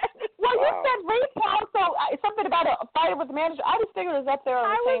 Well, you said retail, so something about a fighter with the manager. I just figured it was up there on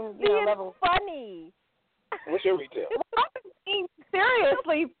the same level. Funny. What's your retail?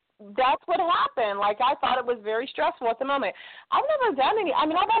 Seriously, that's what happened. Like, I thought it was very stressful at the moment. I've never done any. I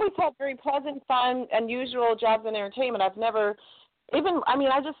mean, I've always had very pleasant, fun, unusual jobs in entertainment. I've never even, I mean,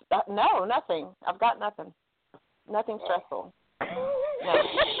 I just, no, nothing. I've got nothing. Nothing stressful. No. I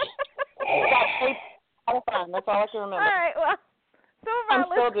got paid all the time. That's all I can remember. All right, well, some of our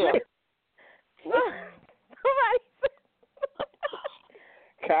listeners.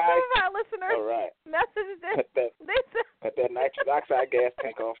 All right. Messaged in. Cut that nitrous oxide gas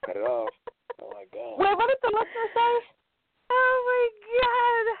tank off. Cut it off. Oh, my God. Wait, what did the listener say? Oh, my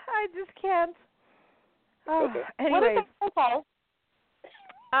God. I just can't. Oh, okay. Anyways. What did they say?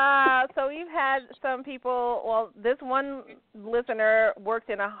 So we've had some people, well, this one listener worked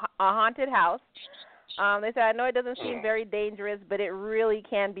in a haunted house. They said, "I know it doesn't seem very dangerous, but it really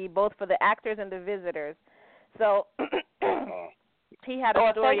can be, both for the actors and the visitors." So he had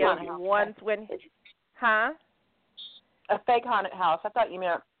a story of once when, a fake haunted house. I thought you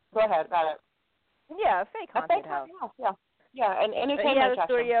meant, go ahead, got it. Yeah, a fake haunted house. Yeah, and he had a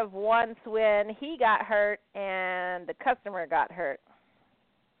story of once when he got hurt and the customer got hurt.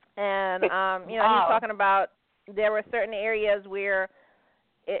 And, he was talking about there were certain areas where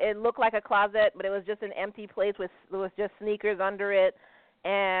it looked like a closet, but it was just an empty place with just sneakers under it.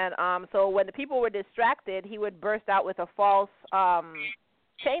 And so when the people were distracted, he would burst out with a false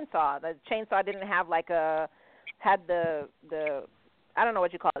chainsaw. The chainsaw didn't have had the I don't know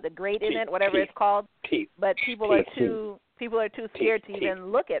what you call it, the grate in it, whatever it's called. But people are too scared to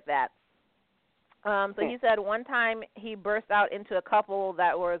even look at that. So he said one time he burst out into a couple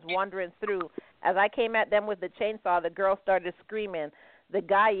that was wandering through. As I came at them with the chainsaw, the girl started screaming. The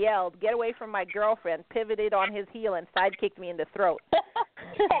guy yelled, "Get away from my girlfriend," pivoted on his heel, and sidekicked me in the throat. Oh,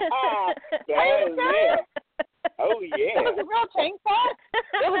 yeah. It was a real chainsaw?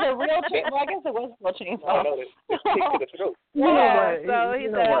 It was a real chainsaw. Well, I guess it was a real chainsaw. No, it's kicked to the throat. So he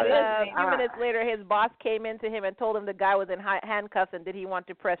said a few minutes later his boss came into him and told him the guy was in handcuffs and did he want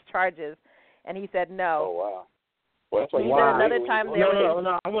to press charges. And he said no. Oh, wow. Well, that's what another time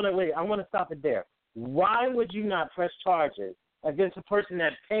No. I want to stop it there. Why would you not press charges against a person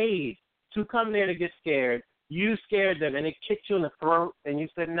that paid to come there to get scared? You scared them, and it kicked you in the throat, and you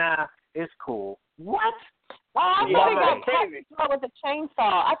said, "Nah, it's cool." What? Well, I thought he got cut in the throat with a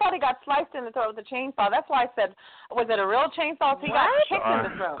chainsaw. I thought he got sliced in the throat with a chainsaw. That's why I said, was it a real chainsaw? So he got kicked in the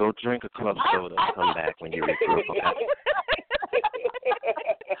throat. Go drink a club soda and come back when you regroup, okay?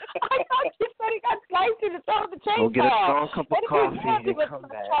 I thought you said he got sliced in the throat with a chainsaw. Go get a strong cup of coffee and come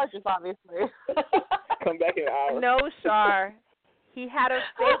back. Charges, obviously. Come back in an hour. No, Shar. He had a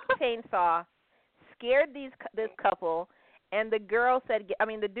fake chainsaw, scared this couple, and the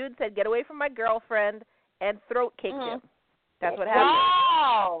dude said, "Get away from my girlfriend," and throat kicked him. That's what happened.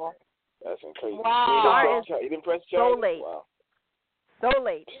 Wow. That's crazy. Wow. You didn't press charges? So late. Wow. So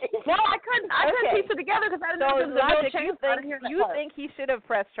late. No, I couldn't piece it together because I didn't know it was a real chainsaw. You think he should have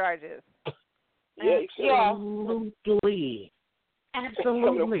pressed charges? Yeah, he should have.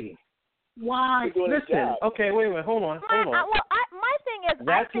 Absolutely. Why? Listen. Okay, wait. Hold on. My thing because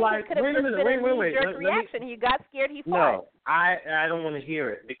I think it could have just been a knee-jerk reaction. He got scared, he fought. No, I don't want to hear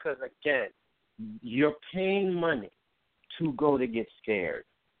it because, again, you're paying money to go to get scared.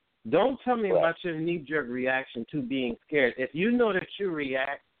 Don't tell me about your knee-jerk reaction to being scared. If you know that you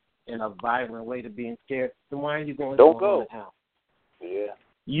react in a violent way to being scared, then why are you going to a haunted house? Yeah.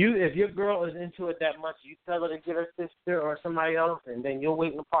 If your girl is into it that much, you tell her to get her sister or somebody else, and then you'll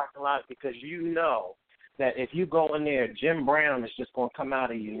wait in the parking lot because you know that if you go in there, Jim Brown is just going to come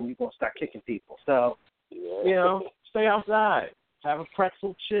out of you and you're going to start kicking people. So, stay outside. Have a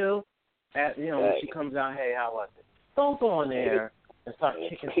pretzel, chill. When she comes out, hey, how was it? Don't go in there and start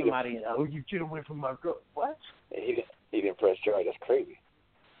kicking somebody. Oh, you get away from my girl. What? He didn't press charge. That's crazy.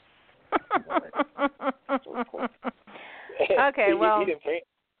 Okay, well.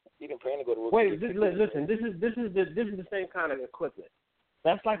 He didn't plan to go to work. Wait, listen. This is the same kind of equipment.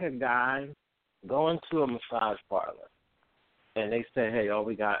 That's like a guy going to a massage parlor, and they say, hey, all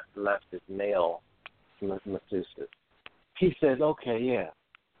we got left is male masseuses. He says, okay, yeah.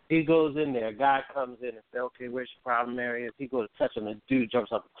 He goes in there. A guy comes in and says, okay, where's your problem areas? He goes to touch him. The dude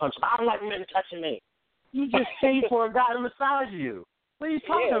jumps up and punches him. I don't like men touching me. You just paid for a guy to massage you. What are you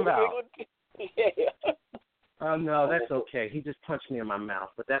talking about? Yeah. Oh, no, that's okay. He just punched me in my mouth,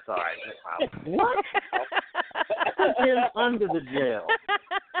 but that's all right. No problem. What? Put him under the jail.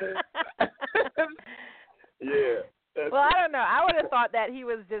 Yeah. Well, I don't know. I would have thought that he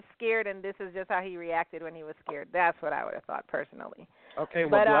was just scared, and this is just how he reacted when he was scared. That's what I would have thought personally. Okay,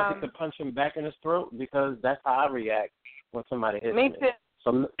 well, do I get to punch him back in his throat? Because that's how I react when somebody hits me. Me too.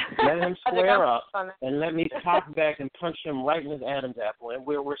 So let him square up, and let me talk back and punch him right in his Adam's apple, and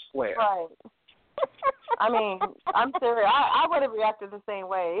we're square. Right. I mean, I'm serious. I would have reacted the same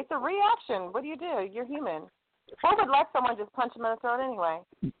way. It's a reaction. What do? You're human. Who would let someone just punch him in the throat anyway?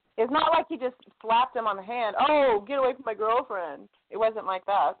 It's not like he just slapped him on the hand. Oh, get away from my girlfriend. It wasn't like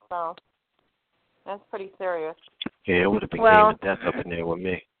that, so that's pretty serious. Yeah, it would have been game of death up in there with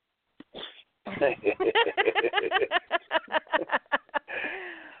me.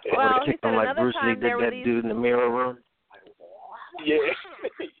 Well, he kicked said him like another Bruce Lee time did there were that these... dude in the mirror room. Yeah.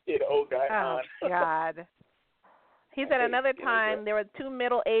 The old guy. Oh, God. He said another time there were two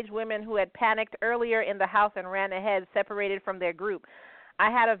middle-aged women who had panicked earlier in the house and ran ahead, separated from their group. I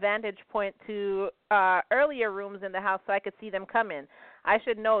had a vantage point to earlier rooms in the house so I could see them come in. I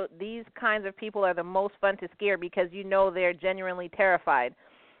should note these kinds of people are the most fun to scare because you know they're genuinely terrified.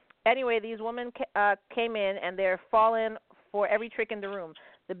 Anyway, these women came in, and they're falling for every trick in the room.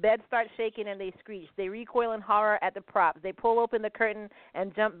 The bed starts shaking, and they screech. They recoil in horror at the props. They pull open the curtain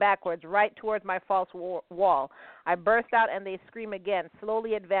and jump backwards, right towards my false wall. I burst out, and they scream again,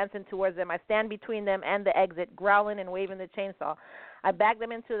 slowly advancing towards them. I stand between them and the exit, growling and waving the chainsaw. I backed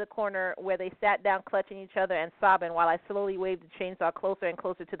them into the corner where they sat down, clutching each other and sobbing, while I slowly waved the chainsaw closer and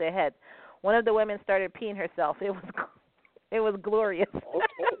closer to their heads. One of the women started peeing herself. It was glorious.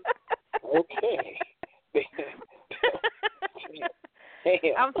 Okay.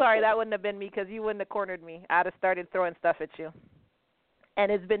 I'm sorry, that wouldn't have been me because you wouldn't have cornered me. I'd have started throwing stuff at you.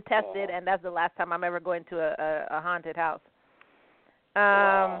 And it's been tested, and that's the last time I'm ever going to a haunted house.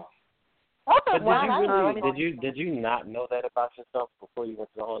 Wow. But did you not know that about yourself before you went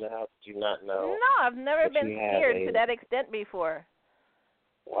to the haunted house? Did you not know? No, I've never been scared to that extent before.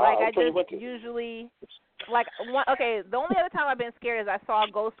 Wow. Like, I just usually, like, the only other time I've been scared is I saw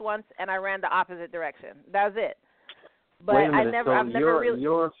a ghost once and I ran the opposite direction. That was it. But Wait a minute, I've never really.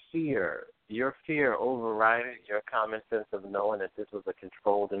 Your fear overrided your common sense of knowing that this was a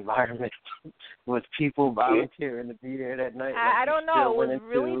controlled environment with people volunteering to be there that night. I don't know. It was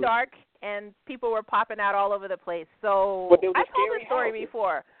really dark and people were popping out all over the place. So I told this story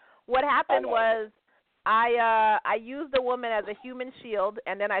before. What happened was I used the woman as a human shield,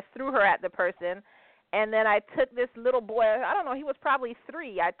 and then I threw her at the person. And then I took this little boy, I don't know, he was probably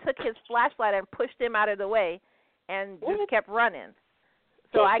 3. I took his flashlight and pushed him out of the way and just kept running.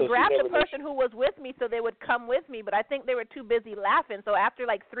 So I grabbed the person who was with me so they would come with me, but I think they were too busy laughing. So after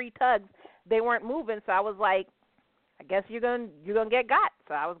like 3 tugs, they weren't moving. So I was like, I guess you're gonna get got.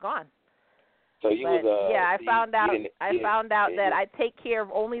 So I was gone. So I found out that I take care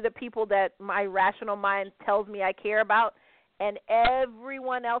of only the people that my rational mind tells me I care about, and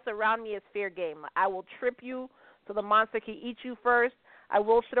everyone else around me is fair game. I will trip you so the monster can eat you first. I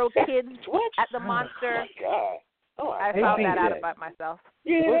will throw kids at the monster. Oh my God. I found that out about myself.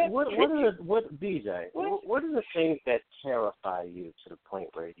 Yeah. What BJ? What are the things that terrify you to the point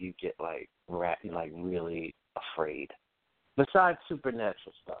where you get like really afraid, besides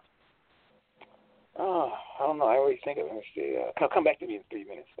supernatural stuff? Oh, I don't know. I always think of it. Let me see. Come back to me in 3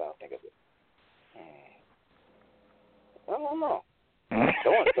 minutes. I'll think of it. I don't know. So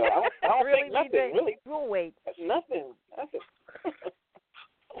I don't really, think nothing. BJ? Really, We'll wait. nothing.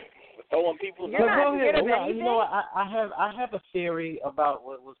 Throwing people. You're not go ahead. scared of No, anything? you know what? I have a theory about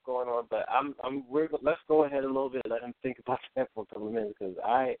what's going on, but let's go ahead a little bit. Let him think about that for a couple of minutes, because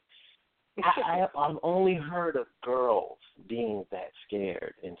I've only heard of girls being that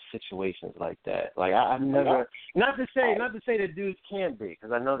scared in situations like that. Like I've never. Not to say that dudes can be,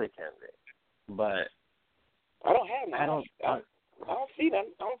 because I know they can be, but I don't have none. I don't see them.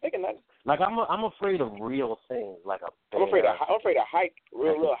 I don't think of nothing. Like I'm afraid of real things, like a bear. I'm afraid of height,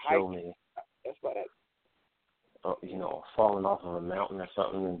 real height. Me. That's about it. Falling off of a mountain or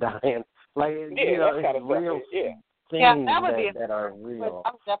something and dying. Like that kind of real stuff. things that would be that are real.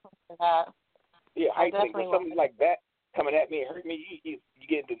 I'm definitely for that. Yeah, height things. definitely When something like that coming at me and hurt me, you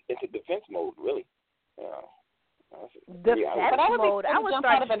get into defense mode, really. Defense mode. I would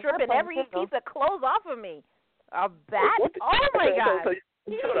start jump out of stripping an every airplane, piece of clothes off of me. A bat? Oh my God!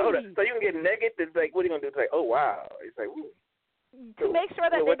 Hold on. So you can get naked. It's like, what are you gonna do? It's like, oh wow. It's like, ooh. To make sure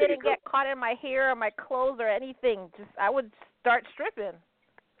that they didn't get caught in my hair or my clothes or anything, I would start stripping.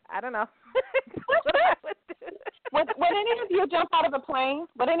 I don't know. That's what I would do. Would any of you jump out of a plane?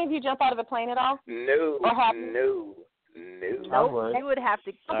 Would any of you jump out of a plane at all? No. Nope. You would have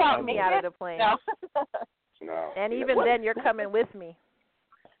to kick me out of the plane. No. No. And even then, you're coming with me.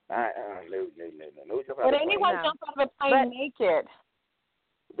 No. Would anyone jump out of a plane naked?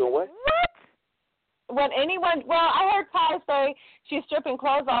 Doing what? Well, I heard Ty say she's stripping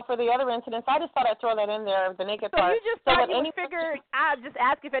clothes off for the other incidents. I just thought I'd throw that in there, the naked part. So you just thought you would figure, just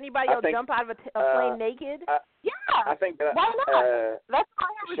ask if anybody will jump out of a plane naked? Yeah. I think that. Why not? That's why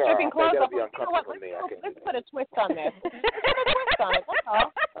I heard stripping clothes off. Be uncomfortable for me. Let's put a twist on this. Let's put a twist on it. That's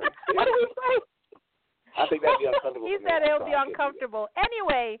all. What do we say? I think that'd be uncomfortable. He said it'll be uncomfortable.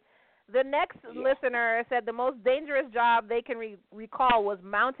 Anyway, the next listener said the most dangerous job they can recall was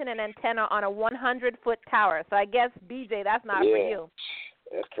mounting an antenna on a 100-foot tower. So I guess, BJ, that's not for you.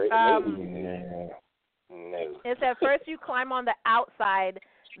 That's crazy. No. It said first you climb on the outside,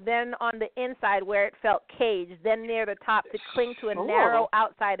 then on the inside where it felt caged, then near the top to cling to a narrow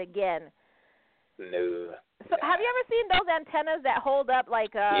outside again. No. So have you ever seen those antennas that hold up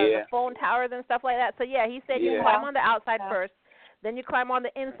like the phone towers and stuff like that? So, he said you climb on the outside first, then you climb on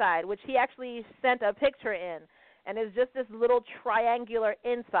the inside, which he actually sent a picture in. And it's just this little triangular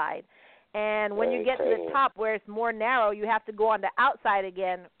inside. And when you get to the top where it's more narrow, you have to go on the outside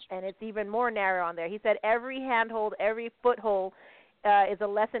again, and it's even more narrow on there. He said every handhold, every foothold is a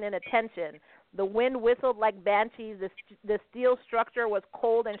lesson in attention. The wind whistled like banshees. The steel structure was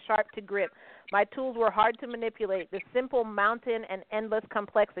cold and sharp to grip. My tools were hard to manipulate. The simple mountain and endless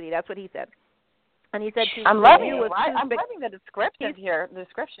complexity. That's what he said. And he said, I'm loving the description here. The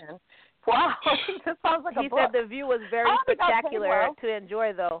description. Wow, this sounds like a book. He said the view was very spectacular to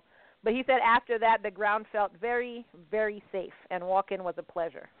enjoy, though. But he said after that, the ground felt very, very safe, and walk-in was a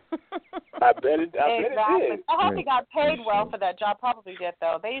pleasure. I bet it did. I hope he got paid well for that job. Probably did,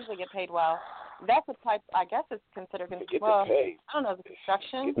 though. They usually get paid well. That's a type. I guess it's considered. Well, I don't know the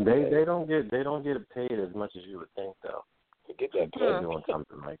construction. They don't get paid as much as you would think, though. To get that paid doing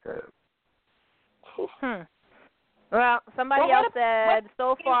something like that. Well, somebody else said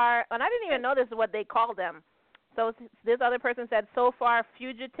so far, and I didn't even know this is what they called them. So this other person said so far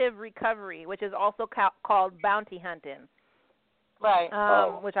fugitive recovery, which is also called bounty hunting. Right.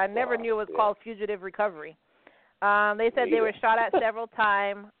 Which I never knew was called fugitive recovery. They said they were shot at several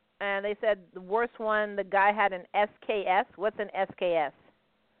times, and they said the worst one, the guy had an SKS. What's an SKS?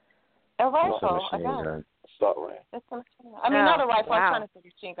 A rifle. A gun. Assault rifle. Not a rifle. I'm trying to say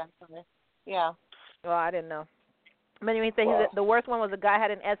machine gun. Sorry. Yeah. Well, I didn't know. But anyway, he said the worst one was the guy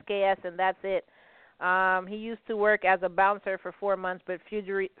had an SKS, and that's it. He used to work as a bouncer for 4 months, but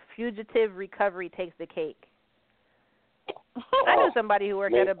fugitive recovery takes the cake. I knew somebody who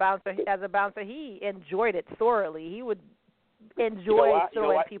worked as a bouncer. He enjoyed it thoroughly. He would enjoy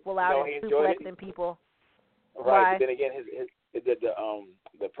throwing people out and suplexing people. Right. Why? But then again,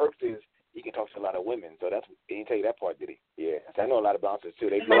 the perks is he can talk to a lot of women. So he didn't tell you that part, did he? Yeah. So I know a lot of bouncers too.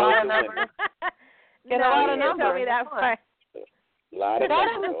 They get a lot of numbers. Get a lot of numbers. Tell me that part. That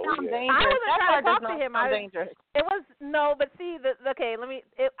doesn't sound dangerous. I wasn't trying to talk to him. It was but see,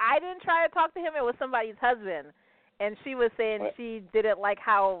 I didn't try to talk to him. It was somebody's husband, and she was saying she didn't like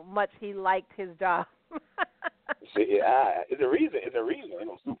how much he liked his job. It's a reason.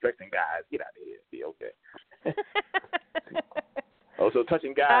 Suplexing guys. Get out of here. Be okay. Also,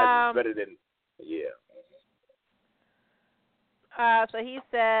 touching guys is better than So he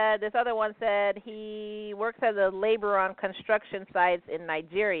said, this other one said he works as a laborer on construction sites in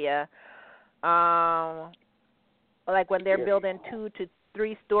Nigeria. like when they're building 2 to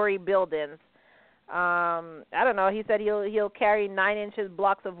 3 story buildings. I don't know. He said he'll carry 9-inch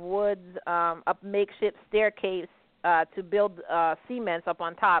blocks of woods up makeshift staircase to build cements up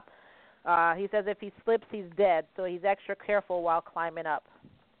on top. He says if he slips, he's dead. So he's extra careful while climbing up.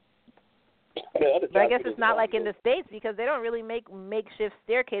 But I guess it's not like in the States because they don't really make makeshift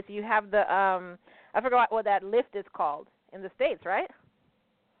staircase. You have the I forgot what that lift is called in the States, right?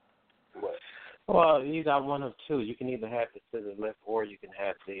 What? Well, you got one of two. You can either have the scissor lift or you can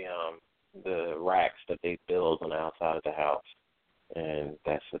have the racks that they build on the outside of the house, and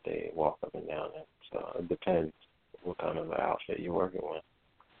that's what they walk up and down in. So it depends what kind of outfit you're working with.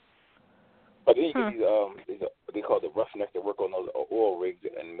 But then you get these they call the roughnecks that work on those oil rigs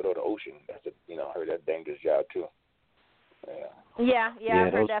in the middle of the ocean. That's I heard that's a dangerous job too. Yeah, I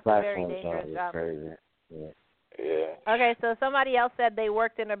heard that's a very dangerous job. Crazy. Yeah. Okay, so somebody else said they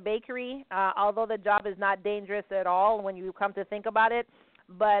worked in a bakery, although the job is not dangerous at all when you come to think about it.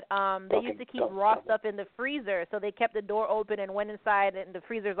 But they used to keep raw stuff in the freezer, so they kept the door open and went inside, and the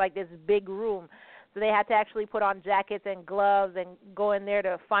freezer's like this big room. So they had to actually put on jackets and gloves and go in there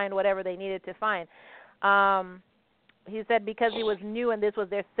to find whatever they needed to find. He said because he was new and this was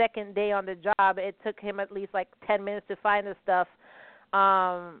their second day on the job, it took him at least like 10 minutes to find the stuff.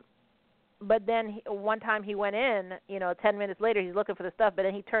 But then one time he went in, 10 minutes later, he's looking for the stuff, but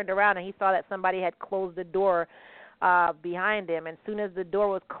then he turned around and he saw that somebody had closed the door behind him. And as soon as the door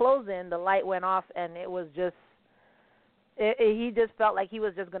was closing, the light went off, and it was just he just felt like he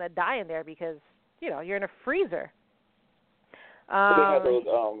was just going to die in there because, you're in a freezer.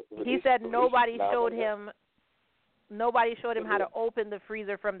 He said nobody showed him how to open the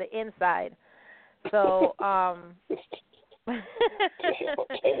freezer from the inside. So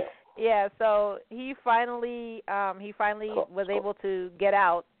yeah, so he finally was able to get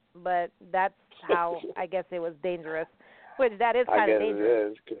out, but that's how I guess it was dangerous. Which that is kind of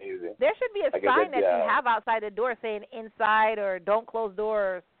dangerous. It is crazy. There should be a sign that you have outside the door saying inside or don't close door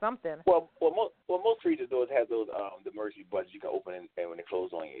or something. Well, most freezer doors have those the emergency buttons you can open, and when they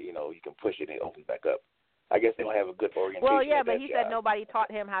close on you, you can push it and it opens back up. I guess they don't have a good orientation. Well, yeah, but he said nobody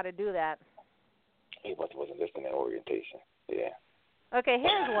taught him how to do that. He wasn't listening to orientation. Yeah. Okay,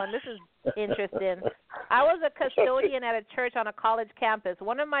 here's one. This is interesting. I was a custodian at a church on a college campus.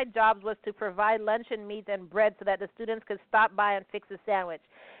 One of my jobs was to provide luncheon meat and bread so that the students could stop by and fix a sandwich.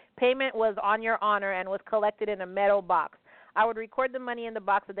 Payment was on your honor and was collected in a metal box. I would record the money in the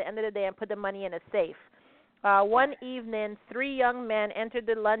box at the end of the day and put the money in a safe. One evening, 3 young men entered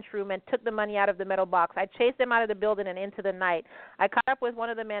the lunchroom and took the money out of the metal box. I chased them out of the building and into the night. I caught up with one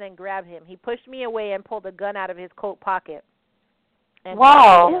of the men and grabbed him. He pushed me away and pulled a gun out of his coat pocket. And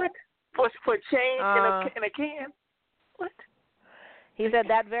wow. For change in a can? What? He said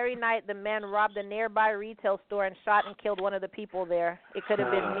that very night the man robbed a nearby retail store and shot and killed one of the people there. It could have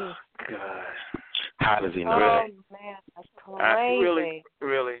been me. God. How does he know that? Oh, man, that's crazy.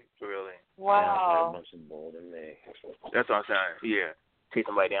 Really? Wow. That's what I'm saying. Yeah. Take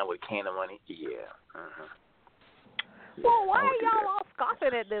somebody down with a can of money. Yeah. Well, why are y'all all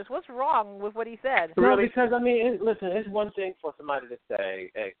scoffing at this? What's wrong with what he said? No, because, listen, it's one thing for somebody to say,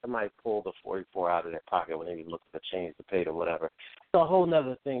 hey, somebody pulled the 44 out of their pocket when they looked at the change to pay or whatever. It's a whole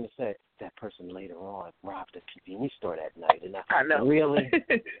other thing to say, that person later on robbed a convenience store that night. And I know. Really?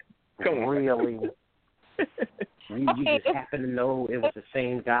 Really? You just happen to know it was the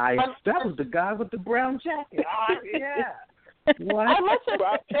same guy. That was the guy with the brown jacket. Oh, yeah. What? I listen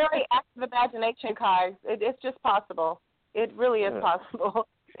to very active imagination cards. It's just possible. It really is possible.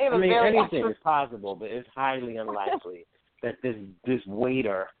 Anything is possible, but it's highly unlikely that this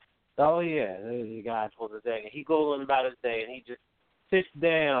waiter, there's a guy for the day. He goes on about his day, and he just sits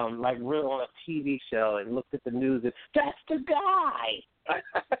down like real on a TV show and looks at the news and, that's the guy.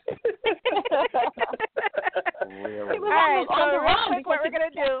 Really? All right, so real quick what we're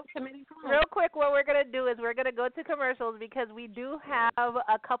going to do is we're going to go to commercials because we do have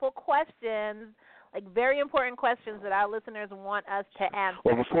a couple questions, like very important questions that our listeners want us to answer.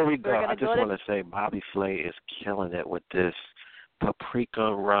 Well, before we go, I just want to say Bobby Flay is killing it with this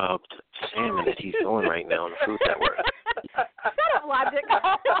paprika rubbed salmon that he's doing right now on the Food Network. Shut up, Logic.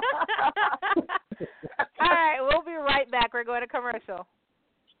 All right, we'll be right back. We're going to commercial.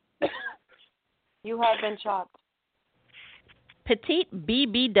 You have been chopped.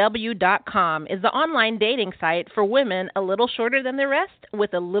 PetiteBBW.com is the online dating site for women a little shorter than the rest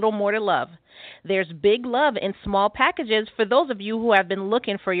with a little more to love. There's big love in small packages for those of you who have been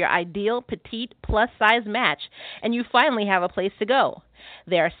looking for your ideal petite plus-size match, and you finally have a place to go.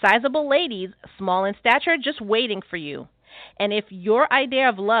 There are sizable ladies, small in stature, just waiting for you. And if your idea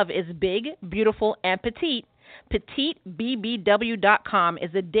of love is big, beautiful, and petite, PetiteBBW.com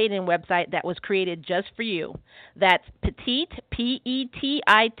is a dating website that was created just for you. That's Petite,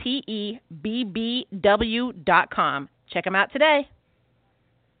 PetiteBBW.com. Check them out today.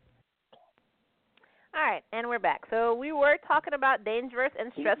 All right, and we're back. So we were talking about dangerous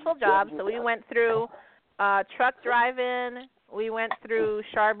and stressful jobs. So we went through truck driving. We went through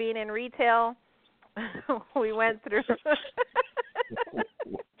Char being in retail. We went through.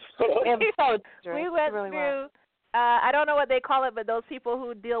 We went through. I don't know what they call it, but those people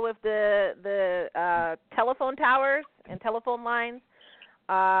who deal with the telephone towers and telephone lines.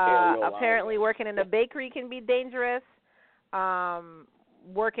 Apparently, working in a bakery can be dangerous.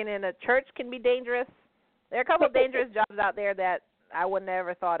 Working in a church can be dangerous. There are a couple of dangerous jobs out there that I would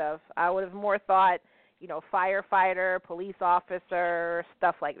never thought of. I would have more thought, firefighter, police officer,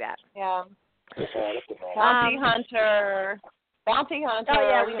 stuff like that. Yeah. Bounty hunter. Oh,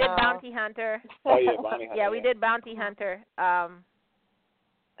 yeah, we did bounty hunter. Oh, yeah, bounty hunter. Yeah, we did bounty hunter. And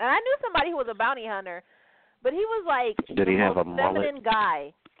I knew somebody who was a bounty hunter, but he was like Did he have a feminine mullet?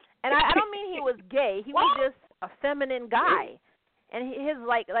 guy. And I don't mean he was gay. He was just a feminine guy. And he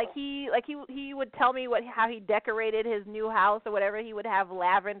would tell me how he decorated his new house or whatever. He would have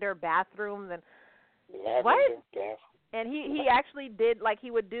lavender bathrooms and And he actually did,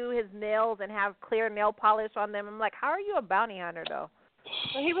 he would do his nails and have clear nail polish on them. I'm like, how are you a bounty hunter though?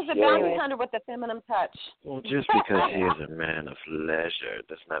 Well, he was a bounty hunter with a feminine touch. Well, just because he is a man of leisure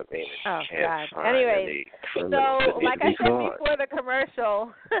does not mean that you can't find any criminals. So, like I said before the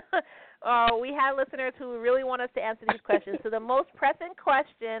commercial, we have listeners who really want us to answer these questions. So the most pressing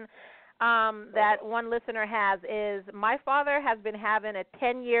question that one listener has is, my father has been having a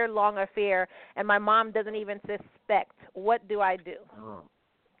 10-year-long affair, and my mom doesn't even suspect. What do I do? Oh,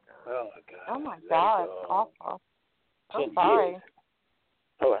 my God. Oh, my God. Awful. I'm sorry.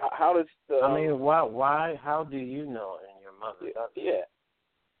 Oh, how does the... why? How do you know and your mother doesn't? Yeah.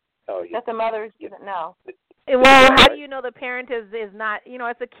 Oh, that the mother doesn't know. Well, how do you know the parent is not,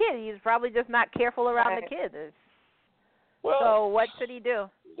 it's a kid. He's probably just not careful around the kid. So what should he do?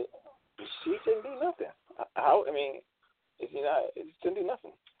 She shouldn't do nothing. If you're not, it shouldn't do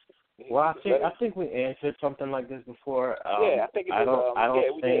nothing. Well, I think we answered something like this before. I think it was,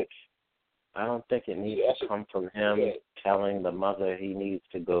 I don't think it needs to come from him telling the mother he needs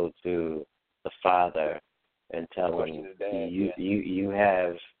to go to the father and tell him you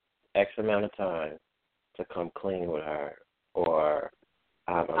have X amount of time to come clean with her, or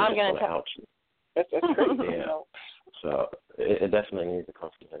I'm just going to out you. That's crazy. Yeah. So it definitely needs to come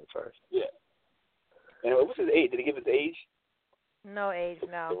from him first. Yeah. And what's his age? Did he give his age? No age,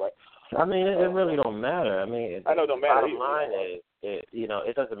 no. I mean, it really don't matter. I mean, I know it don't matter. Bottom line is,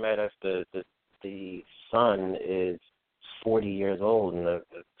 it doesn't matter if the son is 40 years old and the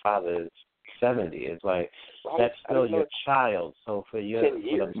father is 70. It's like, that's still your child. So for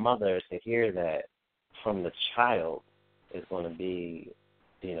the mother to hear that from the child is going to be,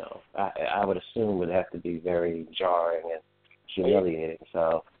 I would assume would have to be very jarring and humiliating.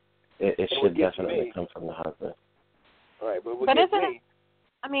 So it should definitely come from the husband. Right, but isn't it?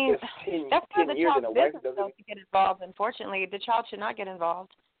 I mean, that's not the child's business to get involved. Unfortunately, the child should not get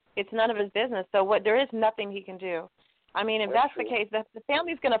involved. It's none of his business. So there is nothing he can do. I mean, if that's the case, the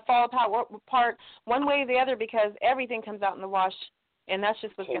family's going to fall apart one way or the other because everything comes out in the wash, and that's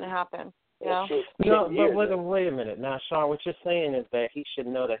just what's going to happen. No, but wait a minute. Now, Sean, what you're saying is that he should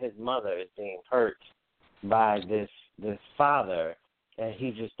know that his mother is being hurt by this father, and he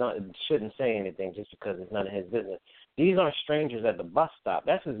just shouldn't say anything just because it's none of his business. These aren't strangers at the bus stop.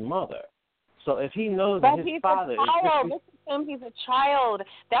 That's his mother. So if he knows that his father he's a child.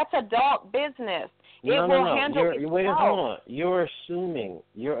 That's adult business. No. Wait, hold on. You're assuming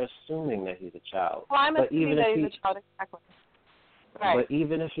that he's a child. Well, I'm assuming that he's a child, exactly. Right. But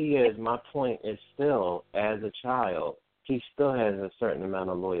even if he is, my point is still, as a child, he still has a certain amount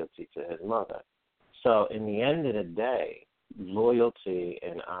of loyalty to his mother. So in the end of the day, loyalty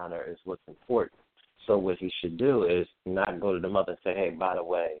and honor is what's important. So what he should do is not go to the mother and say, hey, by the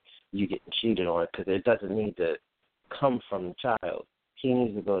way, you getting cheated on, because it doesn't need to come from the child. He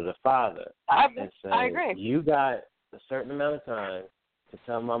needs to go to the father and say, I agree. You got a certain amount of time to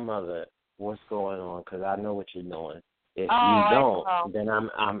tell my mother what's going on, because I know what you're doing. If you don't, then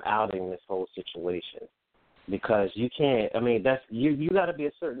I'm outing this whole situation, because you can't. I mean, that's you got to be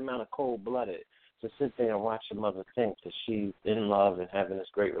a certain amount of cold-blooded to sit there and watch your mother think that she's in love and having this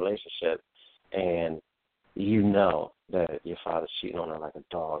great relationship, and that your father's cheating on her like a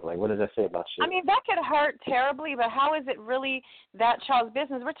dog. Like, what does that say about you? I mean, that could hurt terribly, but how is it really that child's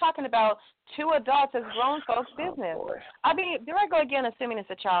business? We're talking about two adults as grown folks' business. Boy. I mean, there I go again, assuming it's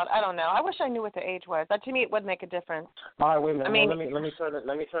a child. I don't know. I wish I knew what the age was. But to me, it would make a difference. All right, wait a minute. I mean, let me turn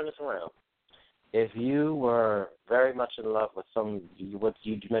this around. If you were very much in love with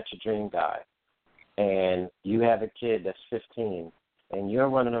you met your dream guy, and you have a kid that's 15, and you're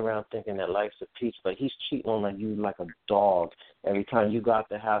running around thinking that life's a peach, but he's cheating on you like a dog. Every time you go out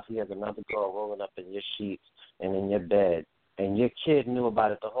the house, he has another girl rolling up in your sheets and in your bed, and your kid knew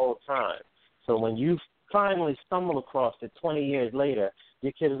about it the whole time. So when you finally stumble across it 20 years later,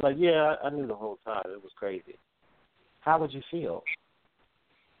 your kid is like, yeah, I knew the whole time. It was crazy. How would you feel?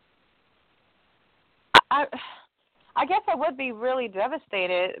 I guess I would be really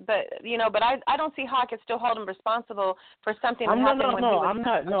devastated, but I don't see how I could still hold him responsible for something that happened when he was a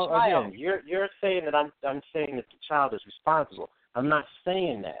child. Again, you're saying that I'm saying that the child is responsible. I'm not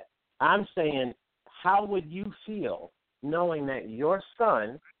saying that. I'm saying, how would you feel knowing that your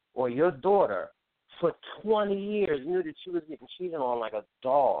son or your daughter for 20 years knew that she was getting cheated on like a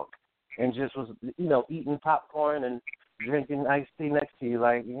dog and just was, eating popcorn and drinking iced tea next to you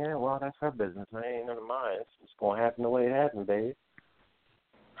like, yeah, well, that's her business. I ain't none of mine. It's going to happen the way it happened, baby.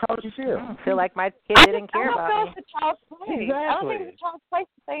 How would you feel? I feel like my kid didn't care about me. I don't feel it's a child's place. Exactly. I don't think it's a child's place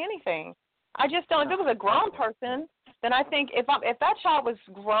to say anything. I just don't. If it was a grown person, then I think if that child was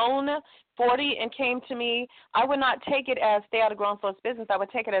grown, 40, and came to me, I would not take it as stay out of grown folks' business. I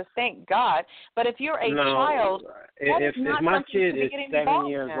would take it as thank God. But if you're a child, if my kid is 7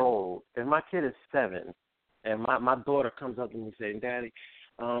 years in. old, if my kid is 7, and my daughter comes up to me saying, Daddy,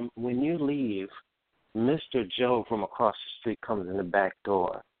 when you leave, Mr. Joe from across the street comes in the back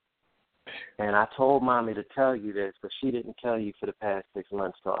door. And I told Mommy to tell you this, but she didn't tell you for the past 6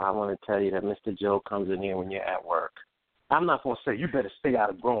 months, so I want to tell you that Mr. Joe comes in here when you're at work. I'm not going to say, you better stay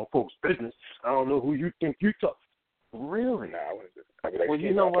out of grown folks' business. I don't know who you think you talk. Really? Well,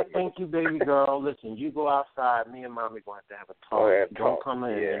 you know what? Thank you, baby girl. Listen, you go outside. Me and Mommy going to have a talk. Don't come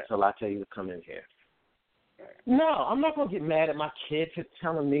in until I tell you to come in here. No, I'm not going to get mad at my kid for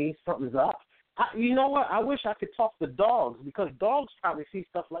telling me something's up. You know what? I wish I could talk to dogs, because dogs probably see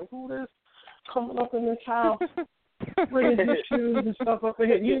stuff like, who this coming up in this house, bringing his shoes and stuff up in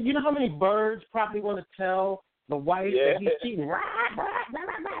here. You know how many birds probably want to tell the wife that he's cheating?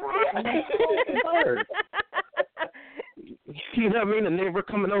 And that's a bird. You know what I mean? The neighbor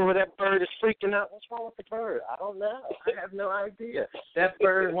coming over, that bird is freaking out. What's wrong with the bird? I don't know. I have no idea. That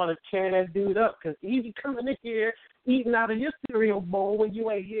bird want to tear that dude up because he's coming in here eating out of your cereal bowl when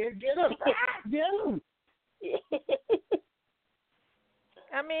you ain't here. Get him. Get him.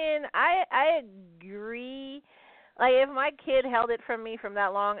 I mean, I agree. Like, if my kid held it from me from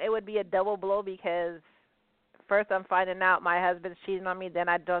that long, it would be a double blow, because first I'm finding out my husband's cheating on me, then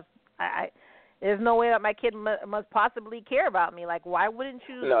there's no way that my kid must possibly care about me. Like, why wouldn't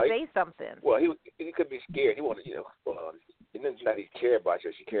you say something? Well, he could be scared. He wanted, it's not he cared about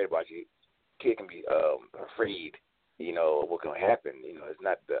you. She cared about you. Kid can be afraid, of what's going to happen. It's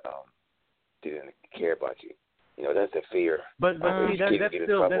not the didn't care about you. That's the fear. But see,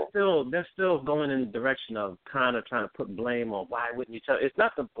 that's still going in the direction of kind of trying to put blame on why wouldn't you tell. It's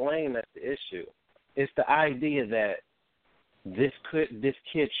not the blame that's the issue. It's the idea that this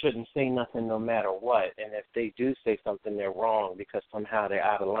kid shouldn't say nothing no matter what, and if they do say something, they're wrong because somehow they're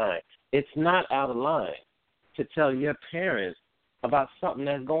out of line. It's not out of line to tell your parents about something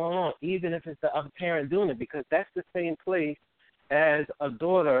that's going on, even if it's the other parent doing it, because that's the same place as a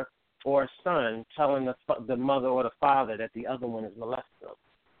daughter or a son telling the mother or the father that the other one is molesting them.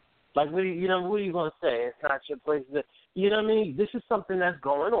 Like, what are you going to say? It's not your place. You know what I mean? This is something that's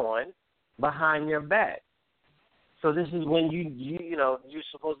going on behind your back. So this is when you're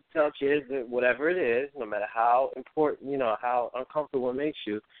supposed to tell kids that whatever it is, no matter how important, how uncomfortable it makes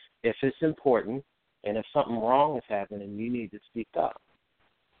you, if it's important and if something wrong is happening, you need to speak up.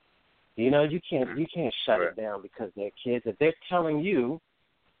 You can't shut it down because they're kids. If they're telling you,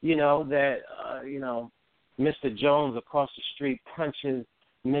 that Mr. Jones across the street punches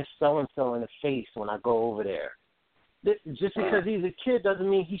Miss So-and-so in the face when I go over there. Just because he's a kid doesn't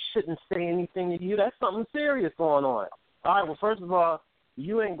mean he shouldn't say anything to you. That's something serious going on. All right, well, first of all,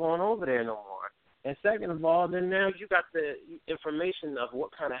 you ain't going over there no more. And second of all, then now you got the information of what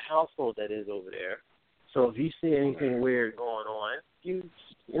kind of household that is over there. So if you see anything weird going on, you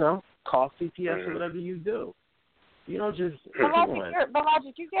call CPS or whatever you do. You don't just But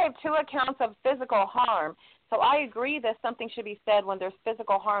Logic, you gave two accounts of physical harm. So I agree that something should be said when there's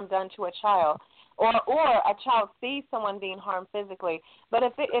physical harm done to a child, or a child sees someone being harmed physically. But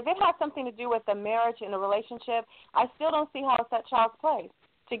if it has something to do with the marriage and the relationship, I still don't see how it's that child's place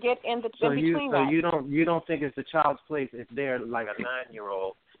to get in between that. So you don't think it's the child's place if they're like a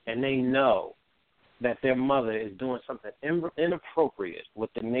 9-year-old and they know that their mother is doing something inappropriate with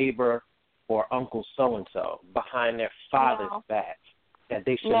the neighbor or Uncle so-and-so behind their father's back, that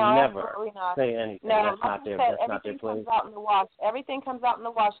they should never say anything. No, that's not their place. Everything comes out in the wash. Everything comes out in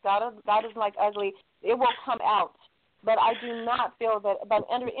the wash. God is like ugly. It will come out. But I do not feel that, but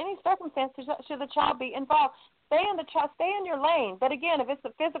under any circumstances, should the child be involved. Stay in your lane. But again, if it's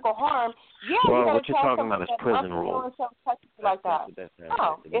a physical harm, you got to tell someone that prison rules. Like that.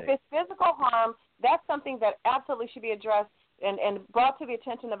 If it's physical harm, that's something that absolutely should be addressed and brought to the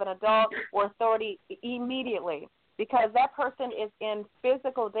attention of an adult or authority immediately, because that person is in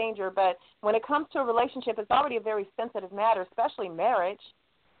physical danger. But when it comes to a relationship, it's already a very sensitive matter, especially marriage,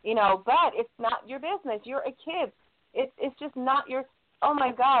 but it's not your business. You're a kid. It's just not your, oh,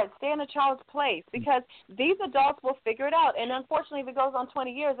 my God, stay in a child's place, because these adults will figure it out. And unfortunately, if it goes on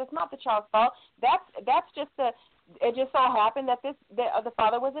 20 years, it's not the child's fault. That's just it just so happened that the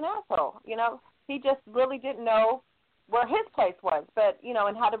father was an asshole. He just really didn't know where his place was, but,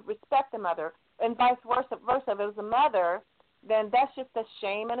 and how to respect the mother, and vice versa. If it was the mother, then that's just a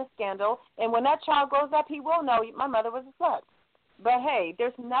shame and a scandal. And when that child grows up, he will know my mother was a slut. But, hey,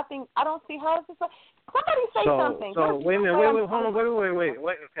 there's nothing, I don't see how it's just like, somebody say something. So, wait a minute, hold on, wait.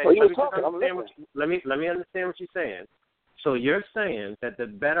 Okay, let me understand what you're saying. So you're saying that the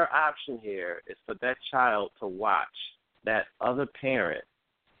better option here is for that child to watch that other parent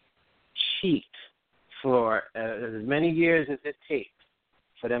cheat for as many years as it takes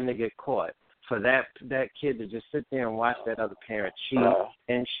for them to get caught, for that kid to just sit there and watch that other parent cheat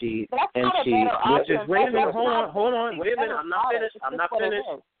and cheat and cheat. Which is, wait a minute, hold on, wait a minute, I'm not finished.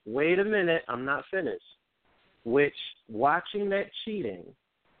 Wait a minute, I'm not finished. Which, watching that cheating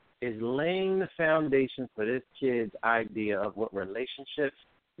is laying the foundation for this kid's idea of what relationships,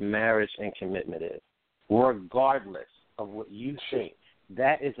 marriage, and commitment is, regardless of what you think.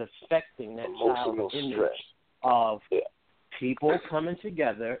 That is affecting that child's image of people coming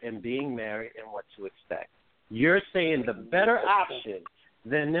together and being married and what to expect. You're saying the better option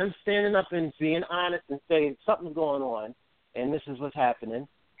than them standing up and being honest and saying something's going on and this is what's happening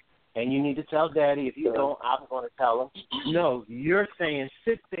and you need to tell Daddy. If you don't, I'm going to tell him. No, you're saying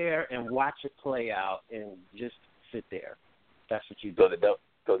sit there and watch it play out and just sit there. That's what you do.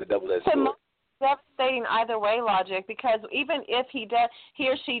 So the double edged sword. Devastating either way, Logic, because even if he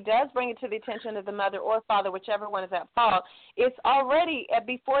or she does bring it to the attention of the mother or father, whichever one is at fault, it's already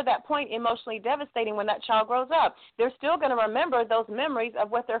before that point emotionally devastating when that child grows up. They're still going to remember those memories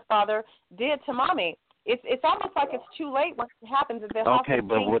of what their father did to mommy. It's almost like it's too late when it happens. Okay,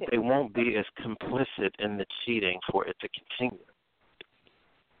 but what they won't be is complicit in the cheating for it to continue.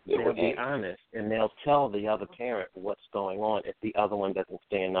 They'll be honest, and they'll tell the other parent what's going on if the other one doesn't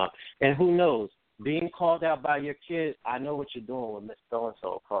stand up. And who knows, being called out by your kid, I know what you're doing with Miss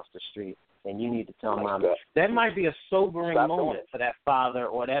So-and-so across the street, and you need to tell Mom. That might be a sobering moment for that father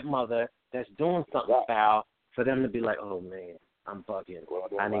or that mother that's doing something foul, for them to be like, oh, man, I'm bugging.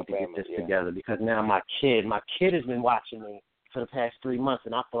 I need to get this together because now my kid has been watching me for the past 3 months,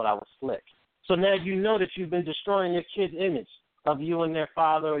 and I thought I was slick. So now you know that you've been destroying your kid's image of you and their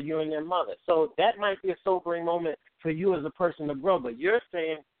father or you and their mother. So that might be a sobering moment for you as a person to grow. But you're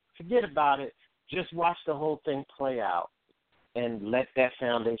saying, forget about it. Just watch the whole thing play out and let that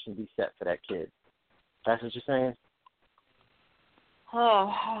foundation be set for that kid. That's what you're saying?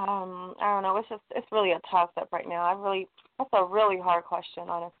 I don't know. It's really a toss-up right now. That's a really hard question,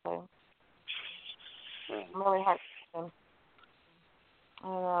 honestly. Really hard question. I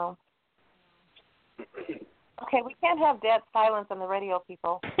don't know. Okay, we can't have dead silence on the radio,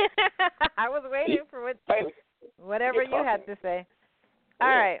 people. I was waiting for whatever you had to say. All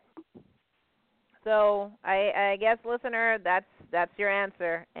right. So I guess, listener, that's your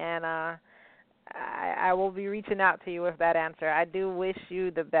answer, and I will be reaching out to you with that answer. I do wish you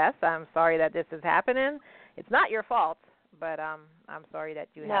the best. I'm sorry that this is happening. It's not your fault, but I'm sorry that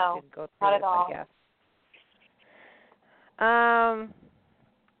you have to go through this, I guess.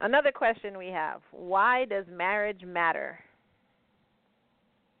 Another question we have: why does marriage matter?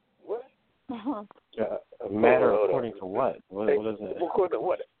 What? Matter according to what? What is it? According to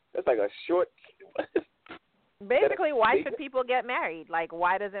what? That's like a short. Basically, why should people get married? Like,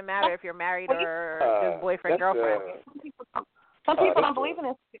 why does it matter if you're married or just boyfriend, girlfriend? Some people don't believe in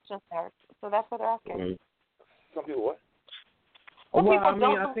institutions marriage, so that's what they're asking. Some people what? Well, Well, people I mean,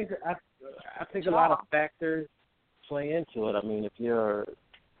 don't I think a lot of factors play into it. I mean, if you're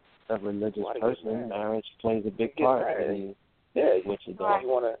a religious person, marriage plays a big part in what you do.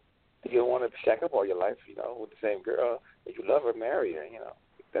 You don't want to shack up all your life, you know, with the same girl. If you love her, marry her. You know,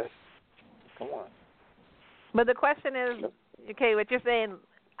 come on. But the question is, okay, what you're saying,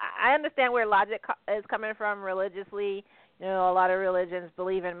 I understand where logic is coming from religiously. You know, a lot of religions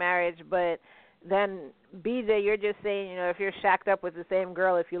believe in marriage, but then, BJ, you're just saying, you know, if you're shacked up with the same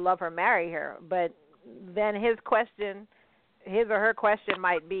girl, if you love her, marry her. But then his or her question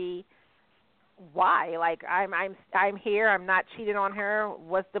might be, why? Like, I'm here, I'm not cheating on her.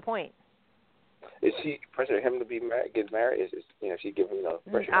 What's the point? Is she pressuring him to get married? Is she giving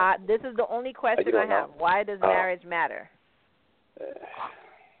pressure? This is the only question I have. Why does marriage matter?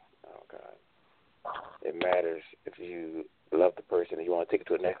 Oh God, it matters if you love the person and you want to take it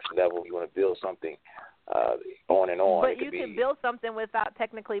to the next level. You want to build something on and on. But you can build something without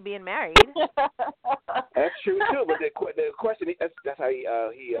technically being married. That's true too. But the question, that's how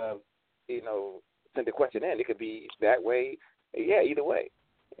he sent the question in. It could be that way. Yeah, either way.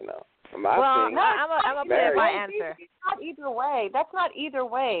 You know. I'm gonna put in my answer. It's not either way. That's not either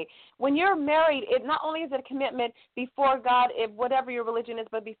way. When you're married, it not only is it a commitment before God, if whatever your religion is,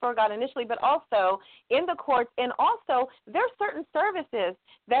 but before God initially, but also in the courts, and also there are certain services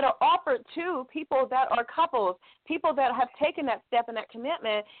that are offered to people that are couples, people that have taken that step and that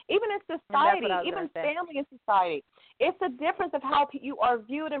commitment, even in society, even family in society. It's a difference of how you are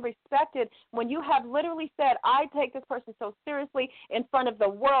viewed and respected when you have literally said, I take this person so seriously in front of the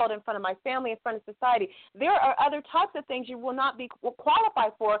world, in front of my family, in front of society. There are other types of things you will not be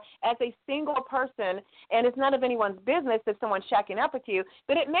qualified for as a single person, and it's none of anyone's business if someone's shacking up with you,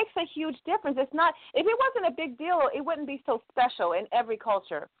 but it makes a huge difference. It's not, if it wasn't a big deal, it wouldn't be so special in every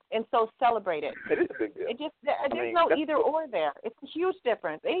culture and so celebrated. It is a big deal. There's no either or there. It's a huge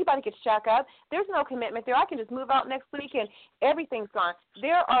difference. Anybody could shack up. There's no commitment there. I can just move out next week and everything's gone.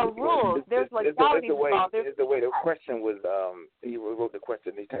 There are rules. There's legalities involved. It's the way the question was. He wrote the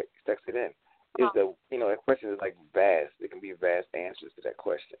question. He texted in. That question is like vast. It can be vast answers to that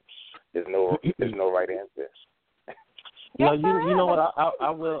question. There's no right answer. No, you know what? I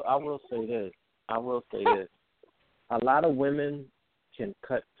will say this. A lot of women can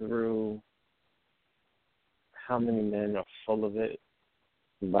cut through how many men are full of it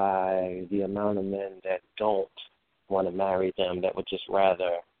by the amount of men that don't want to marry them, that would just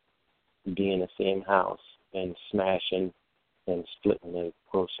rather be in the same house and smashing and splitting the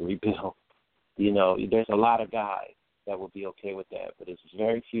grocery bill. You know, there's a lot of guys that will be okay with that, but there's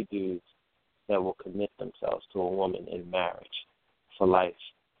very few dudes that will commit themselves to a woman in marriage for life.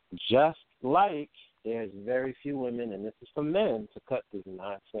 Just like there's very few women, and this is for men to cut through the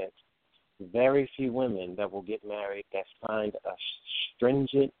nonsense, very few women that will get married that signed a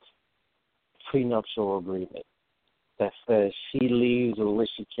stringent prenuptial agreement that says she leaves with what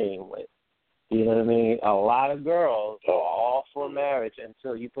she came with. You know what I mean? A lot of girls are all for marriage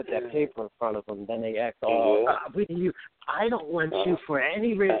until you put that paper in front of them. Then they act all, I don't want you for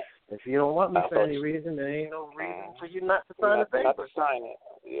any reason. If you don't want me for any reason, there ain't no reason for you not to sign the paper. Not to sign it,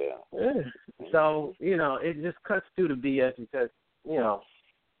 yeah. So, it just cuts through the BS because,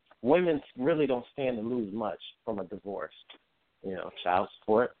 women really don't stand to lose much from a divorce. Child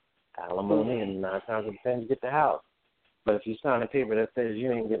support, alimony, and 9 times out of 10 you get the house. But if you sign a paper that says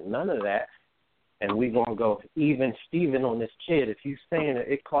you ain't getting none of that, and we're going to go even Steven on this kid, if you saying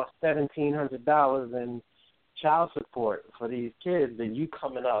that it costs $1,700 in child support for these kids, then you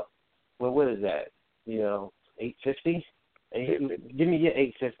coming up, well, what is that? $850? Give me your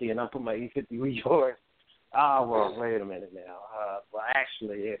 $850 and I'll put my $850 with yours. Well, wait a minute now. Well,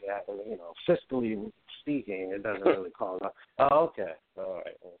 actually, fiscally speaking, it doesn't really call up. Oh, okay. All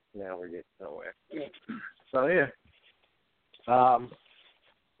right. Well, now we're getting somewhere. So,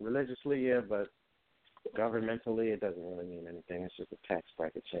 religiously, but governmentally, it doesn't really mean anything. It's just a tax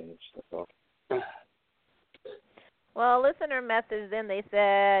bracket change. That's all. Well, listener message then they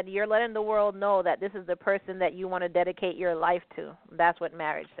said, you're letting the world know that this is the person that you want to dedicate your life to. That's what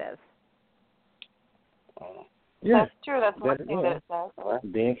marriage says. Yeah. That's true. That's one thing that it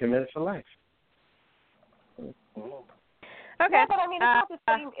says. Being committed for life. Okay. Yeah, but I mean, it's not the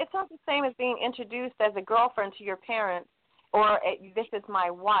same. It's not the same as being introduced as a girlfriend to your parents, or this is my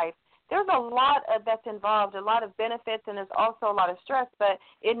wife. There's a lot that's involved, a lot of benefits, and there's also a lot of stress. But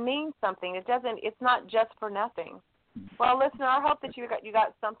it means something. It's not just for nothing. Well, listener, I hope that you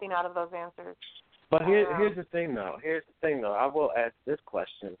got something out of those answers. But here's the thing, though. I will ask this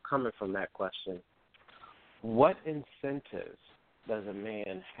question, coming from that question. What incentives does a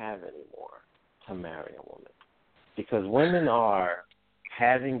man have anymore to marry a woman? because women are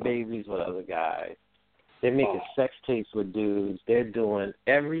having babies with other guys. They're making sex tapes with dudes. They're doing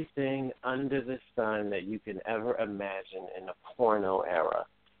everything under the sun that you can ever imagine in the porno era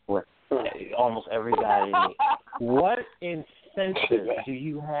with almost every guy in it. What incentive do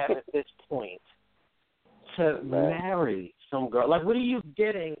you have at this point to marry some girl? Like, what are you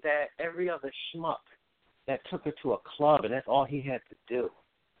getting that every other schmuck that took her to a club and that's all he had to do?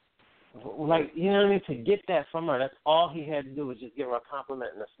 Like, you know what I mean? To get that from her, that's all he had to do was just give her a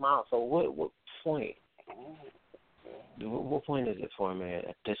compliment and a smile. So what point? What point is it for a man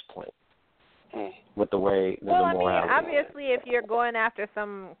at this point? With the way the morality. Obviously, if you're going after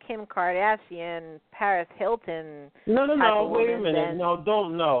some Kim Kardashian, Paris Hilton. No, wait a minute. Then...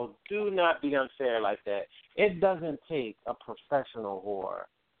 Do not be unfair like that. It doesn't take a professional whore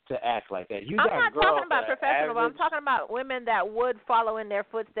to act like that. I'm not talking about professional, but I'm talking about women that would follow in their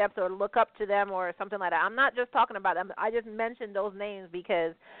footsteps or look up to them or something like that. I'm not just talking about them. I just mentioned those names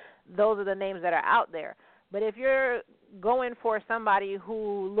because those are the names that are out there. But if you're going for somebody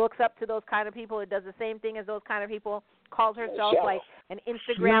who looks up to those kind of people, it does the same thing as those kind of people, calls herself like an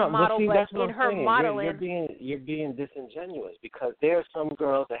Instagram model, but in her modeling. You're being disingenuous because there are some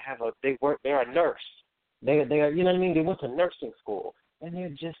girls that they're a nurse. They are, you know what I mean? They went to nursing school, and they're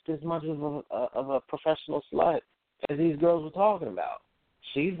just as much of a professional slut as these girls were talking about.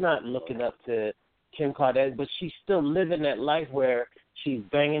 She's not looking up to Kim Kardashian, but she's still living that life where she's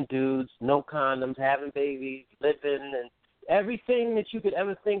banging dudes, no condoms, having babies, living, and everything that you could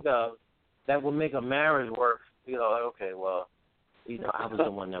ever think of that would make a marriage work. You know, like, okay, well, you know, I was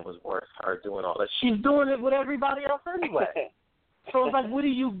the one that was worth her doing all that. She's doing it with everybody else anyway. So it's like, what are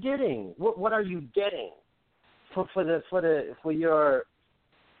you getting? What are you getting for your?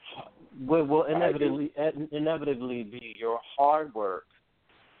 Will inevitably be your hard work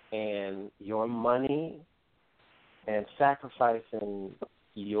and your money and sacrificing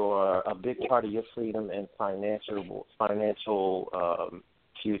a big part of your freedom and financial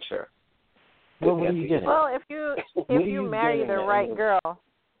future. What are you getting? Well, if you marry the right girl,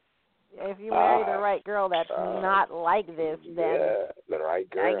 if you marry the right girl that's not like this, then the right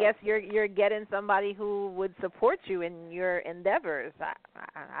girl. I guess you're getting somebody who would support you in your endeavors.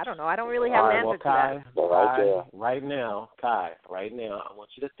 I don't know. I don't really have an answer to that. Right now, I want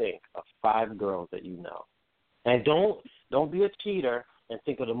you to think of 5 girls that you know. And don't be a cheater and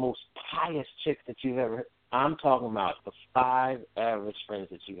think of the most pious chicks that you've ever. I'm talking about the 5 average friends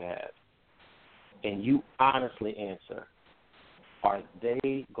that you have, and you honestly answer: are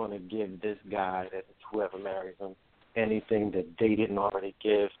they going to give this guy, that whoever marries him, anything that they didn't already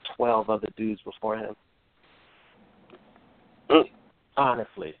give 12 other dudes before him?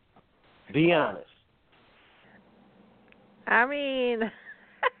 Honestly, be honest. I mean.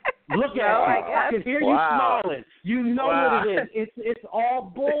 Look at I can hear you smiling. You know what it is. It's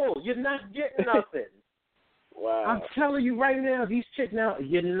all bull. You're not getting nothing. Wow. I'm telling you right now, these chicks now,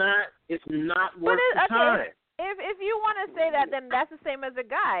 it's not worth the time. If you want to say that, then that's the same as a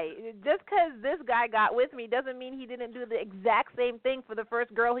guy. Just because this guy got with me doesn't mean he didn't do the exact same thing for the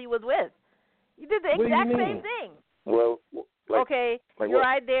first girl he was with. You did the exact same thing. Well, your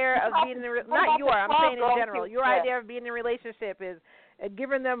idea of being in I'm saying in general. Your idea of being in a relationship is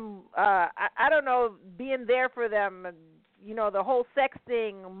giving them, I don't know, being there for them, you know, the whole sex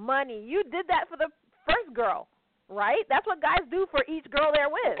thing, money. You did that for the first girl, right? That's what guys do for each girl they're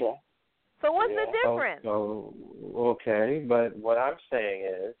with. Okay. So what's the difference? Okay, but what I'm saying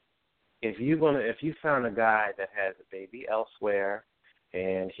is, if you found a guy that has a baby elsewhere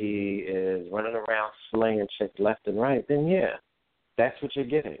and he is running around slaying chicks left and right, then yeah, that's what you're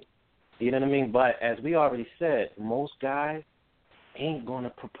getting. You know what I mean? But as we already said, most guys ain't going to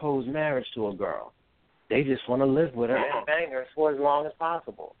propose marriage to a girl. They just want to live with her and bang her for as long as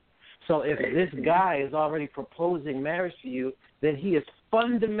possible. So if this guy is already proposing marriage to you, then he is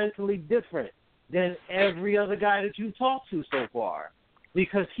fundamentally different than every other guy that you've talked to so far,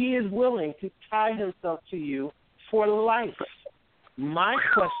 because he is willing to tie himself to you for life. My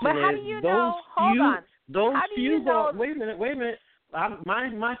question is, wait a minute.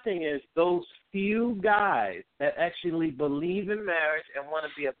 My thing is, those few guys that actually believe in marriage and want to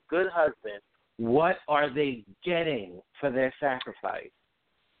be a good husband, what are they getting for their sacrifice?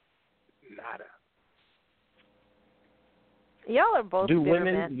 Nada. Y'all are both do bitter,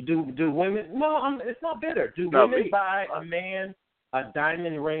 women man. Do women? No, it's not bitter. Do women buy a man a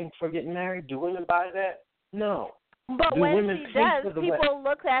diamond ring for getting married? Do women buy that? No. But when she does, people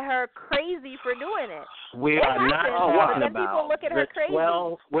look at her crazy for doing it. We are not talking about people look at her crazy.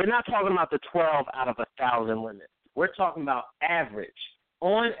 12. We're not talking about the 12 out of 1,000 women. We're talking about average.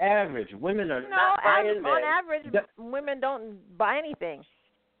 On average, women are No, not buying men. on average, women don't buy anything.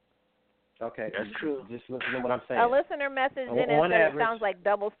 Okay, that's true. Just listen to what I'm saying. A listener messaged in and On said average, it sounds like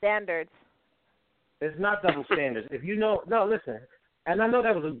double standards. It's not double standards. If you know, no, listen, and I know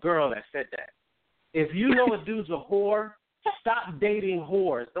that was a girl that said that. If you know a dude's a whore, stop dating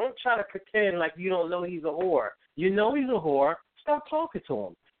whores. Don't try to pretend like you don't know he's a whore. You know he's a whore. Stop talking to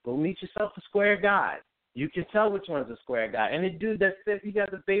him. Go meet yourself a square guy. You can tell which one's a square guy. And the dude that says he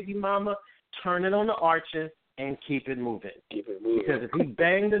got a baby mama, turn it on the arches and keep it moving. Keep it moving. Because if he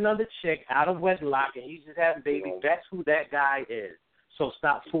banged another chick out of wedlock and he's just having babies, that's who that guy is. So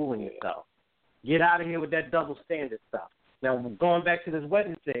stop fooling yourself. Get out of here with that double standard stuff. Now, going back to this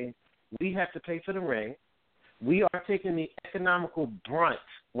wedding thing, we have to pay for the ring. We are taking the economical brunt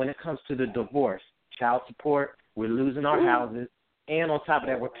when it comes to the divorce. Child support, we're losing our houses, and on top of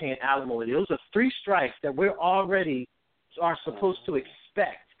that, we're paying alimony. Those are 3 strikes that we're already are supposed to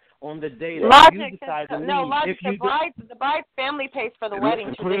expect on the day that you decide to leave. No, logic, the bride's family pays for the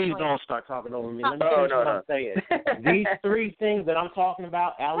wedding. Please don't start talking over me. Let me finish what I'm saying. These 3 things that I'm talking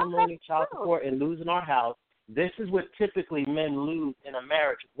about, alimony, child support, and losing our house, this is what typically men lose in a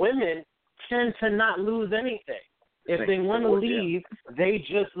marriage. Women tend to not lose anything. If they want to leave, they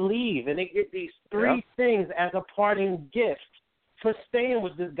just leave. And they get these 3 things as a parting gift for staying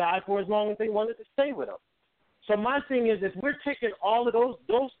with this guy for as long as they wanted to stay with him. So my thing is, if we're taking all of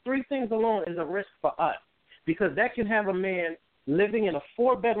those 3 things alone is a risk for us, because that can have a man living in a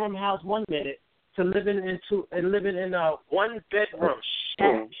 4-bedroom house one minute to living in a 1-bedroom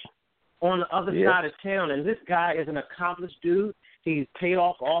shack on the other side of town. And this guy is an accomplished dude. He's paid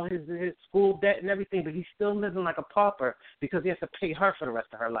off all his school debt and everything, but he's still living like a pauper because he has to pay her for the rest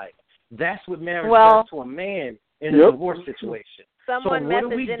of her life. That's what marriage does to a man in a divorce situation. Someone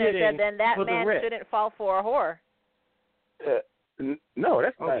messaged in and said then that man shouldn't fall for a whore. No,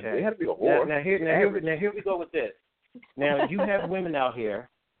 that's not. They have to be a whore. Now here we go with this. Now you have women out here.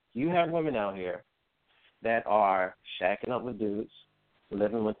 That are shacking up with dudes,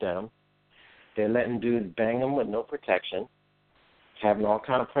 living with them. They're letting dudes bang them with no protection, having all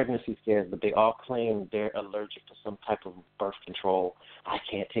kind of pregnancy scares, but they all claim they're allergic to some type of birth control. I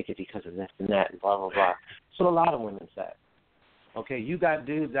can't take it because of this and that, and blah, blah, blah. So a lot of women say. Okay, you got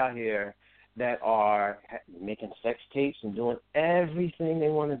dudes out here that are making sex tapes and doing everything they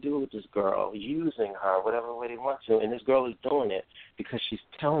want to do with this girl, using her whatever way they want to, and this girl is doing it because she's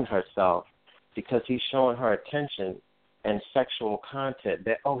telling herself, because he's showing her attention and sexual content,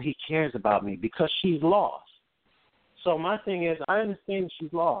 that, oh, he cares about me, because she's lost. So my thing is, I understand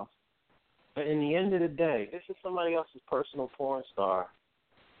she's lost, but in the end of the day, this is somebody else's personal porn star,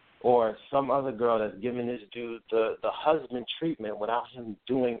 or some other girl that's giving this dude the husband treatment without him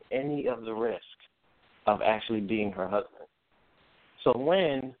doing any of the risk of actually being her husband. So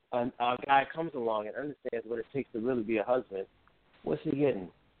when a guy comes along and understands what it takes to really be a husband, what's he getting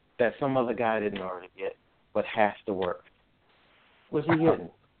that some other guy didn't already get but has to work? What's he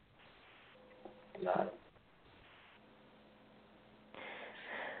getting?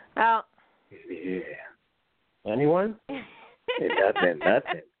 Well, Anyone?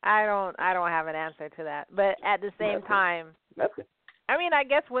 Nothing. I don't have an answer to that. But at the same time, I mean, I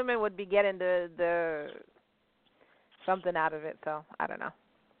guess women would be getting the something out of it. So I don't know.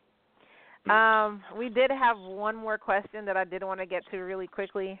 We did have one more question that I did want to get to really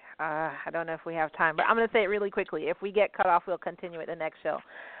quickly. I don't know if we have time, but I'm going to say it really quickly. If we get cut off, we'll continue at the next show.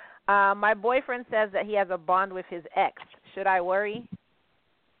 My boyfriend says that he has a bond with his ex. Should I worry?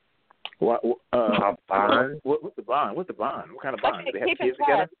 What bond? What's the bond? What's the bond? What kind of bond? They Do they have keep kids in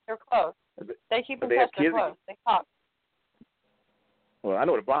touch. together? They're close. They keep in touch. They're close. They talk. Well, I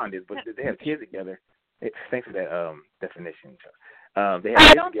know what a bond is, but they have kids together. Thanks for that definition.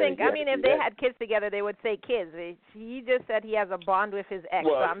 I don't think. I mean, if they had kids together, they would say kids. He just said he has a bond with his ex.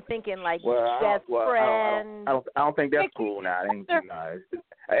 So I'm thinking like best friend. I don't think that's cool. Now,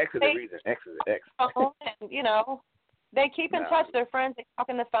 X is the reason. X is X. You know. They keep in touch. They're friends. They talk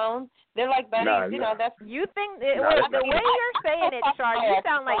on the phone. They're like buddies. That's. You think the way you're saying it, Char, you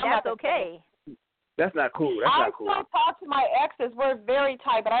sound like that's okay. That's not cool. I still talk to my exes. We're very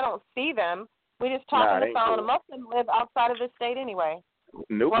tight, but I don't see them. We just talk on the phone. And most of them live outside of this state anyway.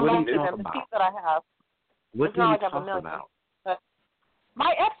 Nope. What do you talk the about? few that I have. What do you talk about? But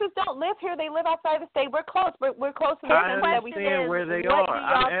my exes don't live here. They live outside of the state. We're close. We're close to I understand where they are.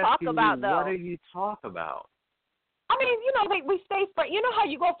 I'm asking you, what do you talk about? I mean, we stay friends. You know how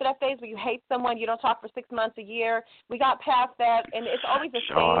you go through that phase where you hate someone, you don't talk for 6 months, a year. We got past that, and it's always the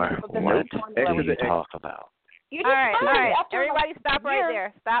same. What do you talk about? You All right, just all right. after Everybody stop right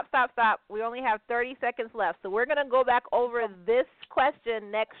there. Stop. We only have 30 seconds left. So we're going to go back over this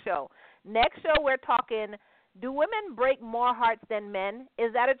question next show. Next show we're talking, do women break more hearts than men?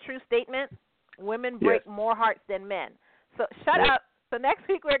 Is that a true statement? Women break more hearts than men. So shut up. So next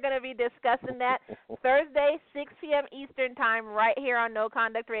week we're going to be discussing that. Thursday, 6 p.m. Eastern Time, right here on No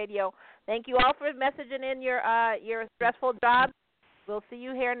Conduct Radio. Thank you all for messaging in your stressful jobs. We'll see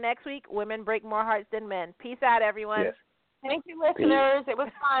you here next week. Women break more hearts than men. Peace out, everyone. Yes. Thank you, listeners. It was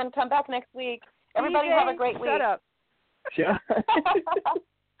fun. Come back next week. Everybody BJ, have a great week. Shut up. Yeah.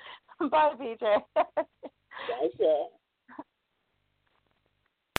 Bye, BJ. Bye, sir.